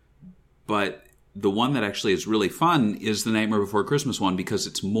 but the one that actually is really fun is the Nightmare Before Christmas one, because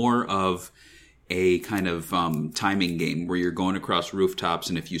it's more of a kind of timing game where you're going across rooftops,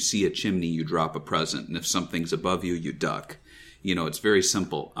 and if you see a chimney, you drop a present, and if something's above you, you duck. It's very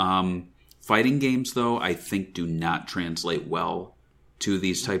simple. Fighting games, though, I think do not translate well to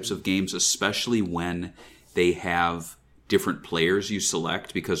these types of games, especially when they have different players you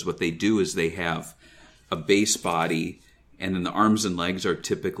select, because what they do is they have a base body, and then the arms and legs are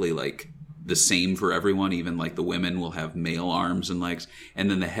typically like the same for everyone. Even like the women will have male arms and legs, and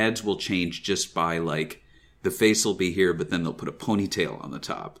then the heads will change just by like the face will be here, but then they'll put a ponytail on the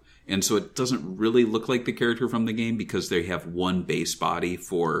top, and so it doesn't really look like the character from the game because they have one base body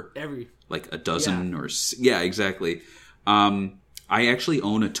for every like a dozen exactly. I actually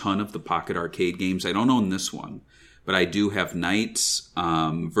own a ton of the Pocket Arcade games. I don't own this one, but I do have Knights,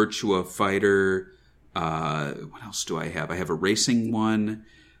 Virtua Fighter. What else do I have? I have a racing one.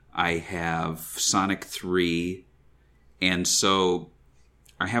 I have Sonic 3. And so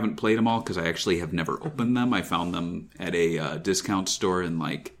I haven't played them all because I actually have never opened them. I found them at a discount store in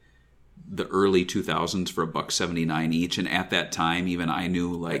like the early 2000s for $1.79 each. And at that time, even I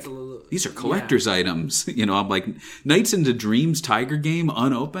knew like these are collector's items. I'm like, Knights into Dreams Tiger game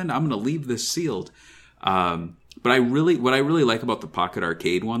unopened. I'm going to leave this sealed. But what I really like about the Pocket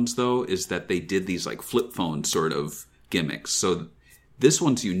Arcade ones, though, is that they did these like flip phone sort of gimmicks. So this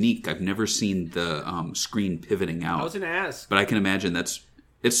one's unique. I've never seen the screen pivoting out. I was going to ask. But I can imagine it's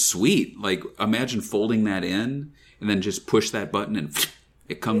sweet. Like, imagine folding that in and then just push that button and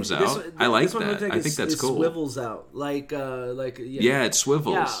it comes out. I like that. I think that's cool. It swivels out. Yeah, it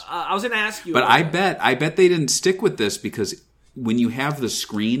swivels. Yeah, I was going to ask you. But I bet they didn't stick with this, because when you have the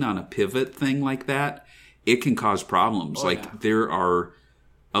screen on a pivot thing like that, it can cause problems. There are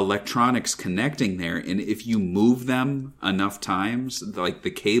electronics connecting there, and if you move them enough times, like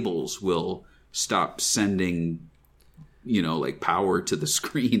the cables will stop sending, power to the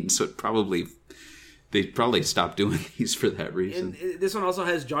screen. So they probably stopped doing these for that reason. And this one also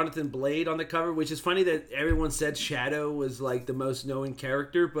has Jonathan Blade on the cover, which is funny that everyone said Shadow was like the most known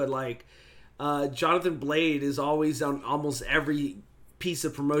character, but like Jonathan Blade is always on almost every piece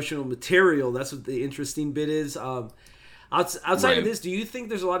of promotional material. That's what the interesting bit is. Outside of Right. this, do you think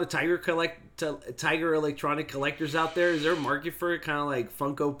there's a lot of Tiger electronic collectors out there? Is there a market for it, kind of like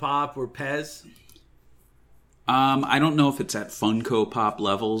Funko Pop or Pez? I don't know if it's at Funko Pop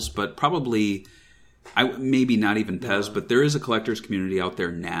levels, but probably, maybe not even Pez, but there is a collector's community out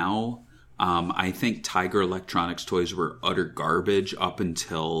there now. I think Tiger Electronics toys were utter garbage up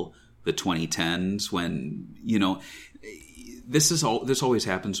until the 2010s when, this always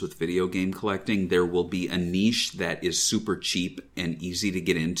happens with video game collecting. There will be a niche that is super cheap and easy to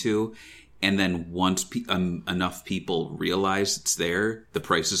get into. And then once enough people realize it's there, the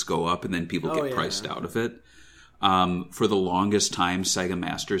prices go up and then people get priced out of it. For the longest time, Sega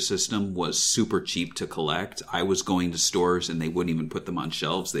Master System was super cheap to collect. I was going to stores and they wouldn't even put them on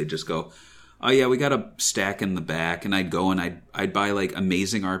shelves. They'd just go, oh yeah, we got a stack in the back. And I'd go and I'd buy like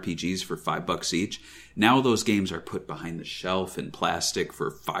Amazing RPGs for $5 each. Now those games are put behind the shelf in plastic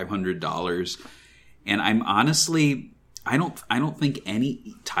for $500. And I'm honestly, I don't think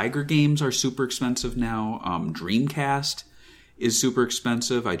any Tiger games are super expensive now. Dreamcast is super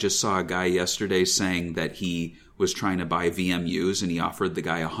expensive. I just saw a guy yesterday saying that he was trying to buy VMUs and he offered the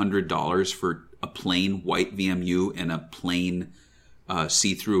guy $100 for a plain white VMU and a plain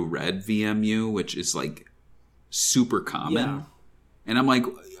see-through red VMU, which is like super common. Yeah. And I'm like,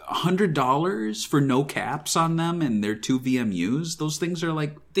 $100 for no caps on them and they're 2 VMUs? Those things are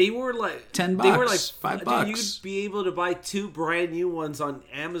like They were like $10. They were like $5. Dude, you'd be able to buy 2 brand new ones on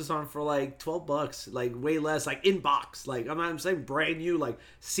Amazon for like $12, like way less, like in box. Like I'm saying brand new, like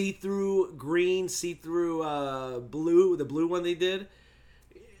see-through green, see-through blue, the blue one they did.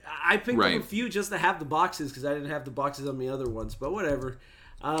 I picked up a few just to have the boxes because I didn't have the boxes on the other ones, but whatever.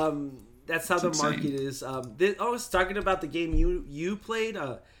 That's how the market is. I was talking about the game you played.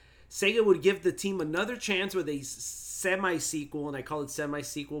 Sega would give the team another chance with a semi-sequel, and I call it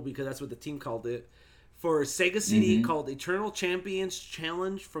semi-sequel because that's what the team called it, for Sega CD called Eternal Champions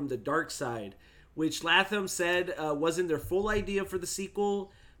Challenge from the Dark Side, which Latham said wasn't their full idea for the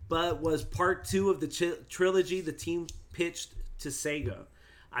sequel, but was part 2 of the trilogy the team pitched to Sega.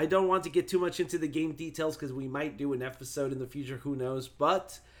 I don't want to get too much into the game details because we might do an episode in the future, who knows,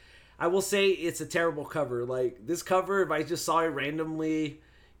 but I will say it's a terrible cover. Like, this cover, if I just saw it randomly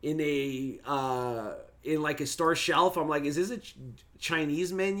in like a store shelf, I'm like, is this a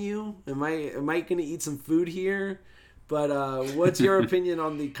Chinese menu? Am I gonna eat some food here? But what's your opinion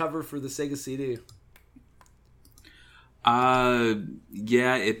on the cover for the Sega CD?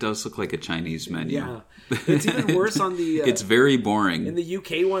 Yeah, it does look like a Chinese menu. Yeah, it's even worse on the. It's very boring. In the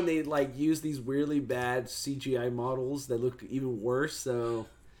UK one, they like use these weirdly bad CGI models that look even worse. So,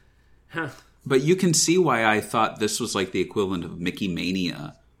 But you can see why I thought this was like the equivalent of Mickey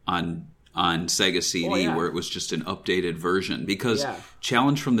Mania on Sega CD, where it was just an updated version. Because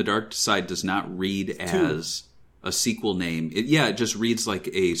Challenge from the Dark Side does not read as a sequel name. It just reads like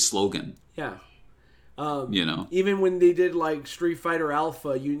a slogan. Yeah. Even when they did like Street Fighter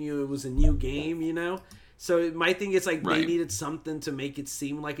Alpha, you knew it was a new game, So my thing is like they needed something to make it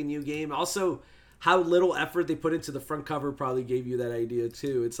seem like a new game. Also, how little effort they put into the front cover probably gave you that idea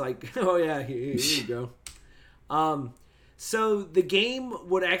too. It's like, oh yeah, here you go. So the game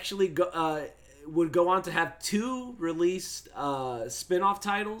would actually go on to have 2 released spin-off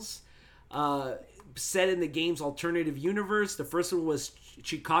titles set in the game's alternative universe. The first one was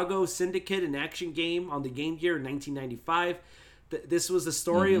Chicago Syndicate, an action game on the Game Gear in 1995. This was the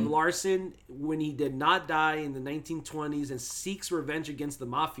story of Larson when he did not die in the 1920s and seeks revenge against the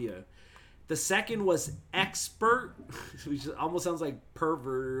mafia. The second was Expert, which almost sounds like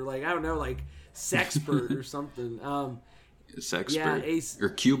pervert or like, I don't know, like Sexpert or something. Sexpert or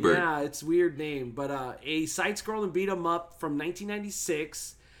Qbert. Yeah, it's a weird name. But a side-scrolling beat-em-up from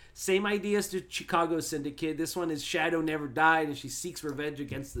 1996. Same idea as the Chicago Syndicate. This one is Shadow never died, and she seeks revenge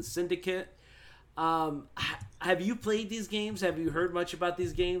against the Syndicate. Have you played these games? Have you heard much about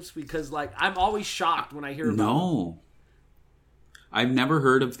these games? Because, like, I'm always shocked when I hear about them. No. I've never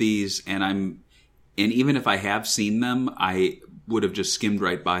heard of these, and even if I have seen them, I would have just skimmed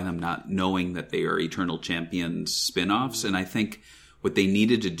right by them, not knowing that they are Eternal Champions spin-offs. And I think what they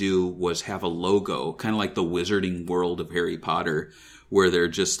needed to do was have a logo, kind of like the Wizarding World of Harry Potter, where they're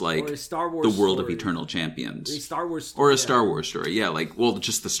just like Star Wars the world story. Of Eternal Champions. A Star Wars story. Or a Star Wars story. Yeah, like, well,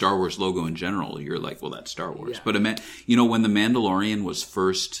 just the Star Wars logo in general. You're like, well, that's Star Wars. Yeah. But, when The Mandalorian was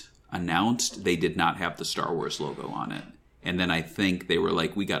first announced, they did not have the Star Wars logo on it. And then I think they were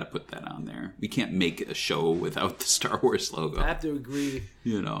like, we got to put that on there. We can't make a show without the Star Wars logo. I have to agree.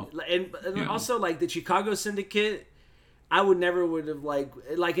 And also, like, the Chicago Syndicate, I would have, like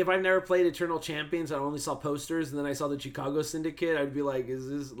if I never played Eternal Champions, I only saw posters, and then I saw the Chicago Syndicate, I'd be like, is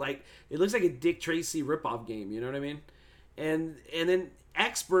this, like, it looks like a Dick Tracy ripoff game, you know what I mean? and then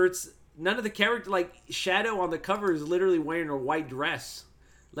experts. None of the character, like Shadow on the cover, is literally wearing a white dress.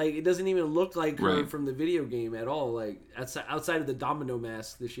 Like, it doesn't even look like her Right. from the video game at all. Like, outside of the domino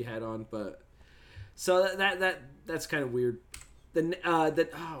mask that she had on, but so that's kind of weird.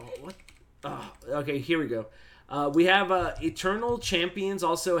 Okay, here we go. We have Eternal Champions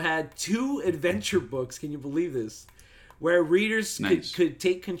also had 2 adventure books. Can you believe this? Where readers Nice. could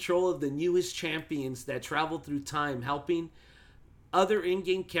take control of the newest champions that travel through time, helping other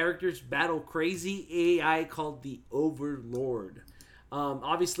in-game characters battle crazy AI called the Overlord.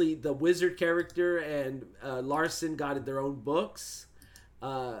 Obviously, the wizard character and Larson got their own books.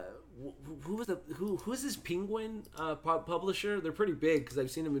 Who's this Penguin publisher? They're pretty big because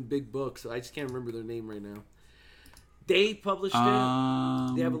I've seen them in big books. So I just can't remember their name right now. They published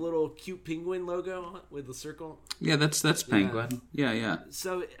it. They have a little cute penguin logo with a circle. Yeah, that's Penguin. Yeah.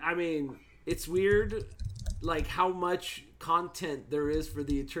 So I mean, it's weird, like how much content there is for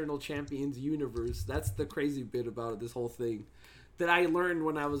the Eternal Champions universe. That's the crazy bit about this whole thing that I learned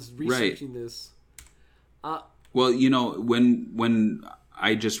when I was researching this. Well, you know, when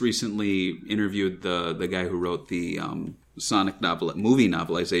I just recently interviewed the guy who wrote the Sonic movie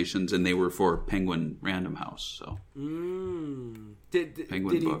novelizations, and they were for Penguin Random House. So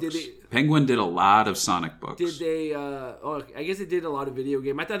Penguin books. Penguin did a lot of Sonic books. Did they? I guess they did a lot of video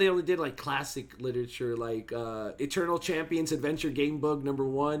game. I thought they only did like classic literature, like Eternal Champions Adventure Game Book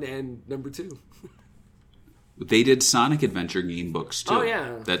 #1 and #2. They did Sonic Adventure game books too. Oh,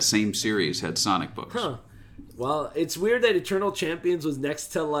 yeah. That same series had Sonic books. Huh. Well, it's weird that Eternal Champions was next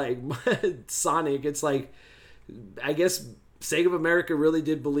to like Sonic. It's like, I guess Sega of America really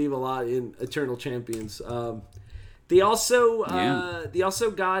did believe a lot in Eternal Champions. They also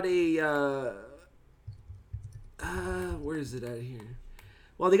got a where is it at here?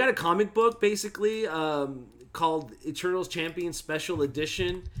 Well, they got a comic book basically called Eternal Champions Special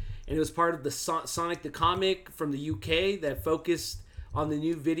Edition, and it was part of the Sonic the Comic from the UK that focused on the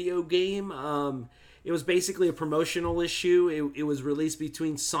new video game. It was basically a promotional issue. It was released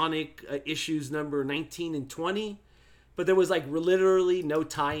between Sonic issues number 19 and 20. But there was like literally no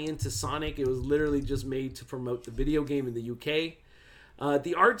tie-in to Sonic. It was literally just made to promote the video game in the UK.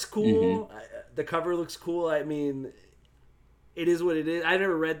 The art's cool. Mm-hmm. The cover looks cool. I mean, it is what it is. I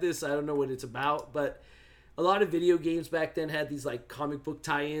never read this. I don't know what it's about. But a lot of video games back then had these like comic book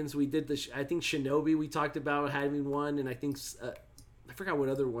tie-ins. We did I think Shinobi we talked about having one. And I think, I forgot what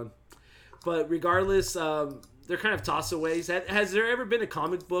other one. But regardless, they're kind of toss-aways. Has there ever been a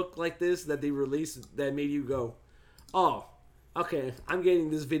comic book like this that they released that made you go, oh, okay, I'm getting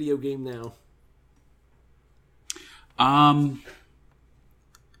this video game now?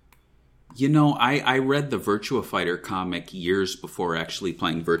 You know, I read the Virtua Fighter comic years before actually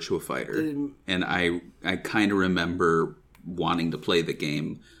playing Virtua Fighter. And I kind of remember wanting to play the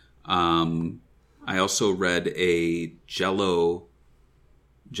game. I also read a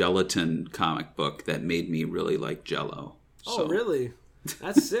gelatin comic book that made me really like Jell-O. Oh, really?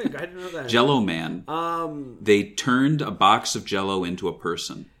 That's sick. I didn't know that. Jell-O Man. They turned a box of Jell-O into a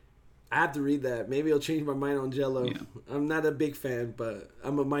person. I have to read that. Maybe I'll change my mind on Jell-O. Yeah. I'm not a big fan, but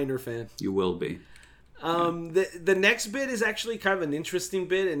I'm a minor fan. You will be. The next bit is actually kind of an interesting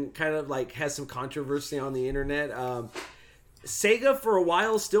bit and kind of like has some controversy on the internet. Sega for a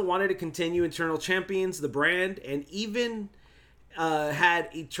while still wanted to continue Eternal Champions, the brand, and even had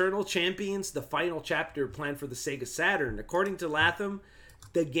Eternal Champions, the final chapter, planned for the Sega Saturn. According to Latham,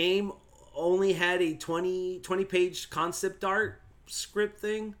 the game only had a 20-page concept art script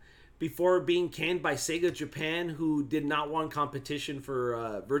thing before being canned by Sega Japan, who did not want competition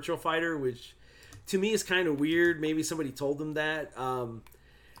for Virtua Fighter, which to me is kind of weird. Maybe somebody told them that.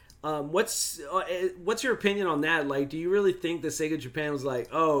 What's your opinion on that? Like, do you really think that Sega Japan was like,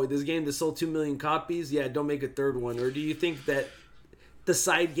 oh, this game that sold 2 million copies, yeah, don't make a third one? Or do you think that the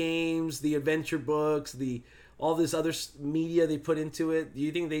side games, the adventure books, all this other media they put into it, do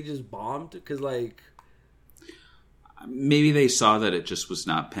you think they just bombed? Because like, maybe they saw that it just was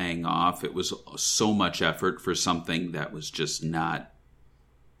not paying off. It was so much effort for something that was just not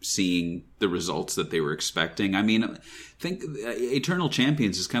seeing the results that they were expecting. I mean, I think Eternal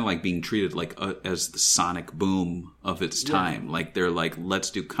Champions is kind of like being treated like as the Sonic boom of its time. Yeah. Like they're like, let's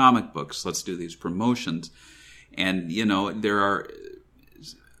do comic books, let's do these promotions. And, you know, there are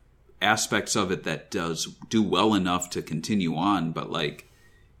aspects of it that do well enough to continue on, but like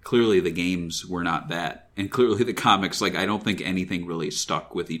clearly the games were not that. And clearly the comics, like I don't think anything really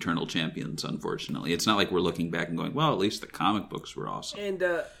stuck with Eternal Champions, unfortunately. It's not like we're looking back and going, well, at least the comic books were awesome. And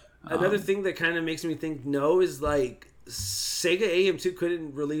another thing that kind of makes me think no is like Sega AM2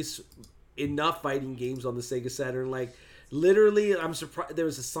 couldn't release enough fighting games on the Sega Saturn. Like Literally, I'm surprised. There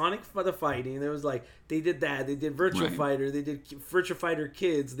was a Sonic for the fighting. There was like they did that. They did Virtua Fighter. They did Virtua Fighter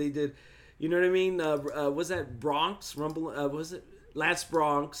Kids. They did, you know what I mean? Was that Bronx Rumble? Was it Last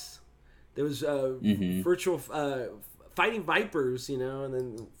Bronx? There was virtual fighting Vipers, you know, and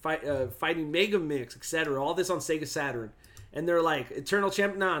then fighting Mega Mix, etc. All this on Sega Saturn, and they're like Eternal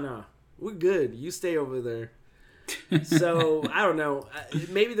Champ. Nah, we're good. You stay over there. So I don't know.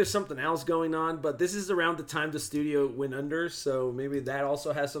 Maybe there's something else going on, but this is around the time the studio went under, so maybe that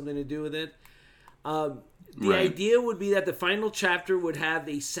also has something to do with it. The idea would be that the final chapter would have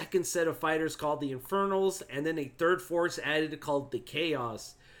a second set of fighters called the Infernals, and then a third force added called the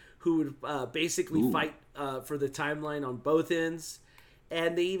Chaos, who would basically fight for the timeline on both ends.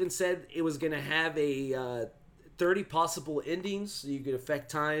 And they even said it was going to have a 30 possible endings, so you could affect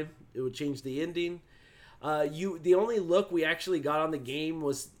time. It would change the ending. The only look we actually got on the game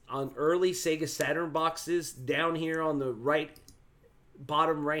was on early Sega Saturn boxes. Down here on the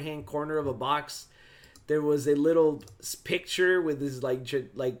bottom right hand corner of a box, there was a little picture with this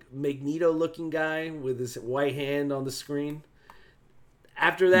like Magneto looking guy with his white hand on the screen.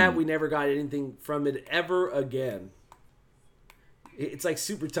 After that, we never got anything from it ever again. It's like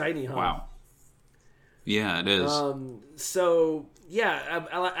super tiny, huh? Wow. Yeah, it is. So yeah,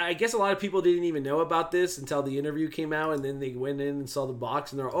 I guess a lot of people didn't even know about this until the interview came out, and then they went in and saw the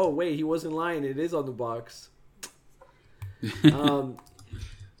box, and they're, oh wait, he wasn't lying. It is on the box.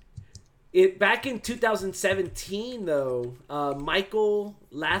 Back in 2017, though, Michael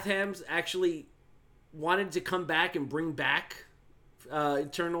Latham's actually wanted to come back and bring back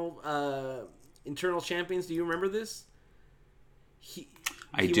Eternal Champions. Do you remember this? He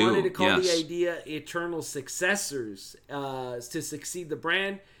wanted to call the idea Eternal Successors to succeed the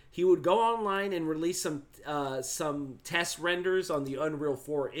brand. He would go online and release some test renders on the Unreal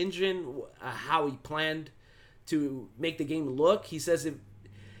 4 engine, how he planned to make the game look. He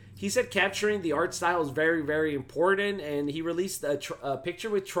said capturing the art style is very, very important, and he released a picture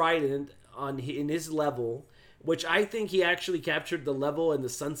with Trident in his level, which I think he actually captured the level and the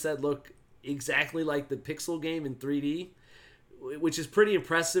sunset look exactly like the Pixel game in 3D, which is pretty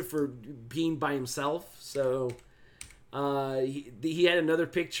impressive for being by himself. So he had another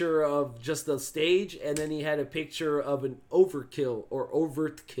picture of just the stage, and then he had a picture of an overkill or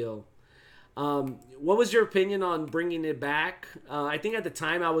overt kill. What was your opinion on bringing it back? I think at the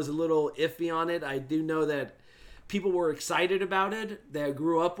time I was a little iffy on it. I do know that people were excited about it, that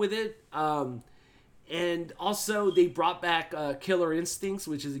grew up with it. And also they brought back Killer Instincts,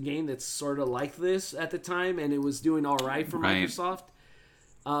 which is a game that's sort of like this at the time, and it was doing all right for Microsoft.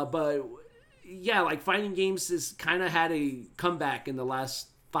 But yeah, like fighting games has kind of had a comeback in the last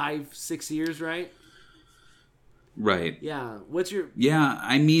 5-6 years, right? Right. Yeah. What's your... Yeah,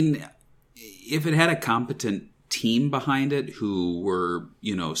 I mean, if it had a competent team behind it who were,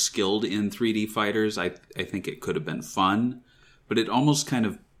 skilled in 3D fighters, I think it could have been fun. But it almost kind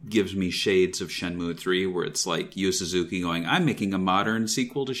of gives me shades of Shenmue 3, where it's like Yu Suzuki going, I'm making a modern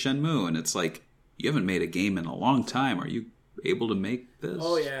sequel to Shenmue. And it's like, you haven't made a game in a long time. Are you able to make this?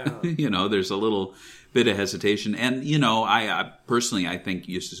 Oh, yeah. There's a little bit of hesitation. And, I personally, I think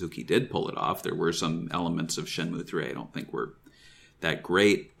Yu Suzuki did pull it off. There were some elements of Shenmue 3 I don't think were that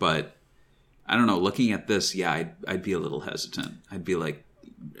great. But I don't know, looking at this, yeah, I'd be a little hesitant. I'd be like,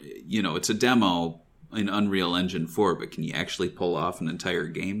 it's a demo in Unreal Engine 4, but can you actually pull off an entire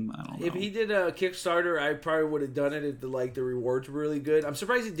game? I don't know. If he did a Kickstarter, I probably would have done it if the rewards were really good. I'm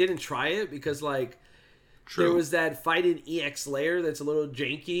surprised he didn't try it because True. There was that Fighting EX layer that's a little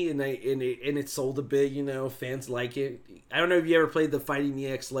janky and it sold a bit. Fans like it. I don't know if you ever played the Fighting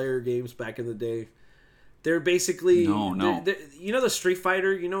EX layer games back in the day. They're basically no. The Street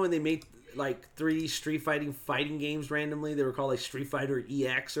Fighter. When they made 3D Street fighting games randomly, they were called Street Fighter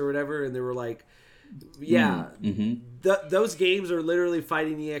EX or whatever, and they were those games are literally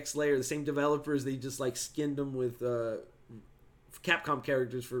Fighting EX layer. The same developers, they just skinned them with Capcom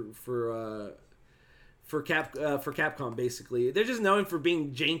characters for Capcom. Basically, they're just known for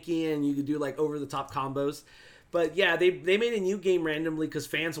being janky and you could do over the top combos. But yeah, they made a new game randomly because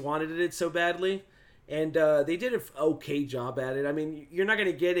fans wanted it so badly, and they did an okay job at it. I mean, you're not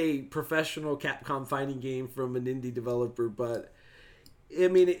going to get a professional Capcom fighting game from an indie developer, but I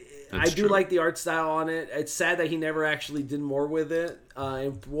mean, I do like the art style on it. It's sad that he never actually did more with it,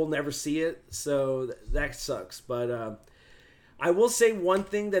 and we'll never see it, so that sucks. But I will say one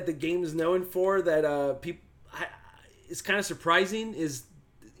thing that the game is known for that it's kind of surprising is,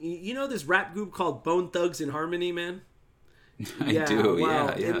 this rap group called Bone Thugs and Harmony, man? I do,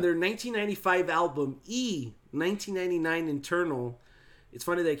 wow. Yeah. In their 1995 album, 1999 Internal, It's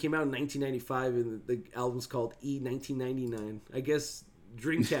funny that it came out in 1995 and the album's called E1999. I guess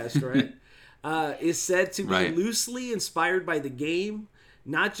Dreamcast, right? Is said to be loosely inspired by the game.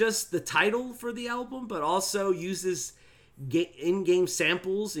 Not just the title for the album, but also uses in-game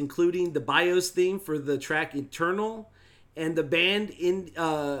samples, including the BIOS theme for the track Eternal. And the band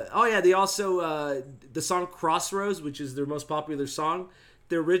they also, the song Crossroads, which is their most popular song.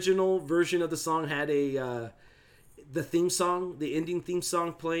 The original version of the song had the theme song, the ending theme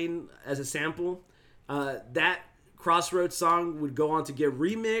song playing as a sample. That Crossroads song would go on to get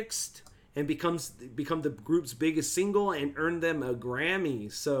remixed and become the group's biggest single and earn them a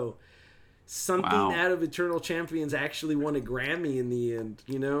Grammy. So something out of Eternal Champions actually won a Grammy in the end.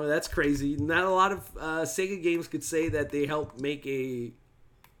 You know, that's crazy. Not a lot of Sega games could say that they helped make a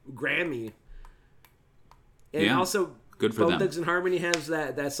Grammy. And also, good for Bone them. Thugs and Harmony has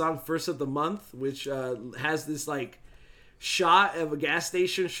that song First of the Month, which has this like shot of a gas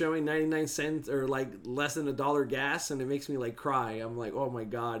station showing 99 cents or like less than $1 gas, and it makes me like cry. I'm like, oh my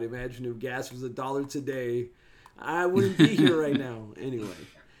god, imagine if gas was $1 today. I wouldn't be here right now. Anyway,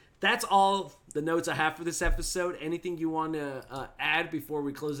 that's all the notes I have for this episode. Anything you want to add before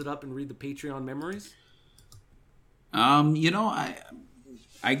we close it up and read the Patreon memories? I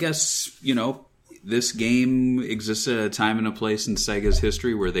guess, this game exists at a time and a place in Sega's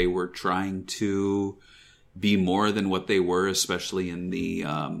history where they were trying to be more than what they were, especially in the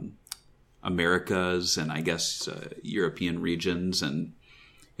Americas and I guess European regions. And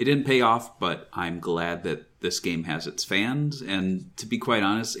it didn't pay off, but I'm glad that this game has its fans. And to be quite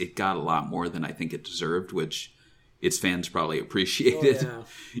honest, it got a lot more than I think it deserved, which its fans probably appreciated. Oh,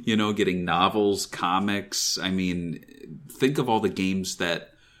 yeah. Getting novels, comics. I mean, think of all the games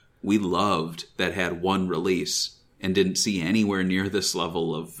that we loved that had one release and didn't see anywhere near this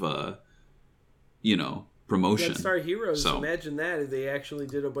level of, promotion. Star Heroes, so, imagine that if they actually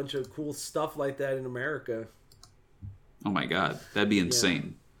did a bunch of cool stuff like that in America. Oh my god, that'd be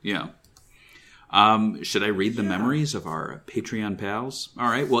insane. Yeah. Should I read the memories of our Patreon pals? All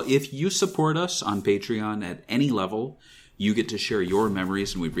right, well, if you support us on Patreon at any level, you get to share your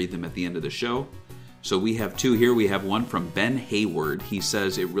memories and we read them at the end of the show. So we have two here. We have one from Ben Hayward. He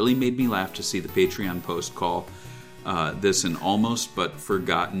says, it really made me laugh to see the Patreon post call this an almost but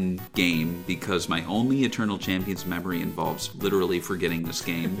forgotten game because my only Eternal Champions memory involves literally forgetting this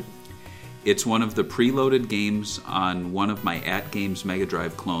game. It's one of the preloaded games on one of my @Games Mega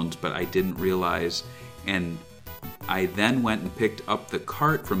Drive clones, but I didn't realize, and I then went and picked up the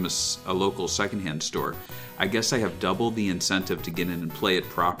cart from a local secondhand store. I guess I have double the incentive to get in and play it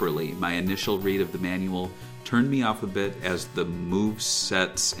properly. My initial read of the manual turned me off a bit as the move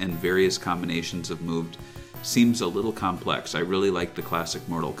sets and various combinations of moved seems a little complex. I really like the classic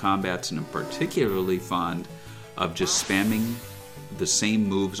Mortal Kombats and am particularly fond of just spamming the same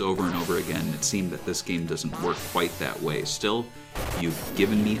moves over and over again. It seemed that this game doesn't work quite that way. Still, you've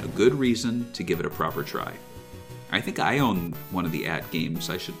given me a good reason to give it a proper try. I think I own one of the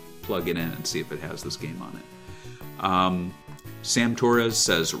 @games. I should plug it in and see if it has this game on it. Sam Torres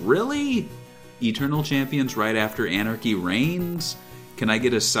says, really? Eternal Champions right after Anarchy Reigns? Can I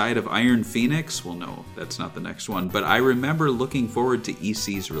get a side of Iron Phoenix? Well, no, that's not the next one. But I remember looking forward to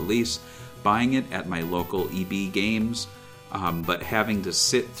EC's release, buying it at my local EB Games, but having to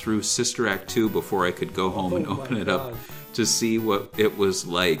sit through Sister Act 2 before I could go home and open it up to see what it was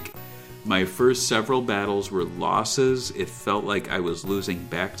like. My first several battles were losses. It felt like I was losing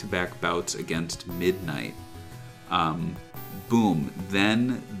back-to-back bouts against Midnight. Boom.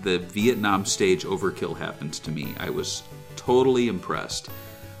 Then the Vietnam stage overkill happens to me. I was totally impressed.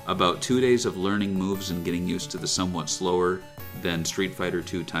 About 2 days of learning moves and getting used to the somewhat slower than Street Fighter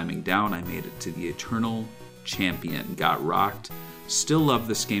 2 timing down, I made it to the Eternal Champion. Got rocked. Still love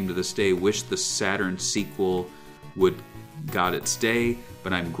this game to this day. Wish the Saturn sequel would got its day,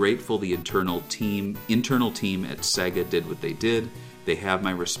 but I'm grateful the internal team at Sega did what they did. They have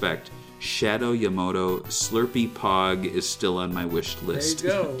my respect. Shadow Yamoto Slurpee Pog is still on my wish list.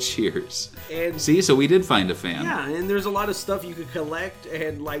 There you go. Cheers. And see, so we did find a fan. Yeah, and there's a lot of stuff you could collect,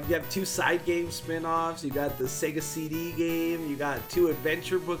 and like you have 2 side game spin-offs. You got the Sega CD game. You got 2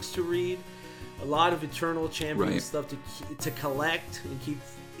 adventure books to read. A lot of Eternal Champion stuff to collect and keep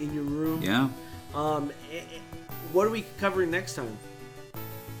in your room. Yeah. What are we covering next time?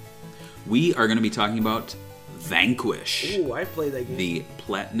 We are going to be talking about Vanquish. Ooh, I played that game. The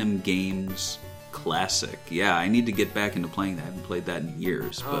Platinum Games classic. Yeah, I need to get back into playing that. I haven't played that in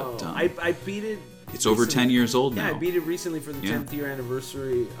years. But I beat it. It's over 10 years old now. Yeah, I beat it recently for the 10th year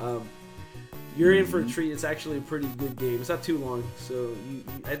anniversary. You're in for a treat. It's actually a pretty good game. It's not too long, so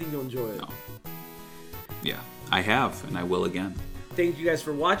I think you'll enjoy it. No. Yeah, I have, and I will again. Thank you guys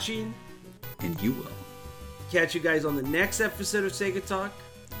for watching. And you will. Catch you guys on the next episode of Sega Talk.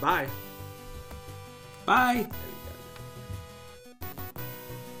 Bye. Bye.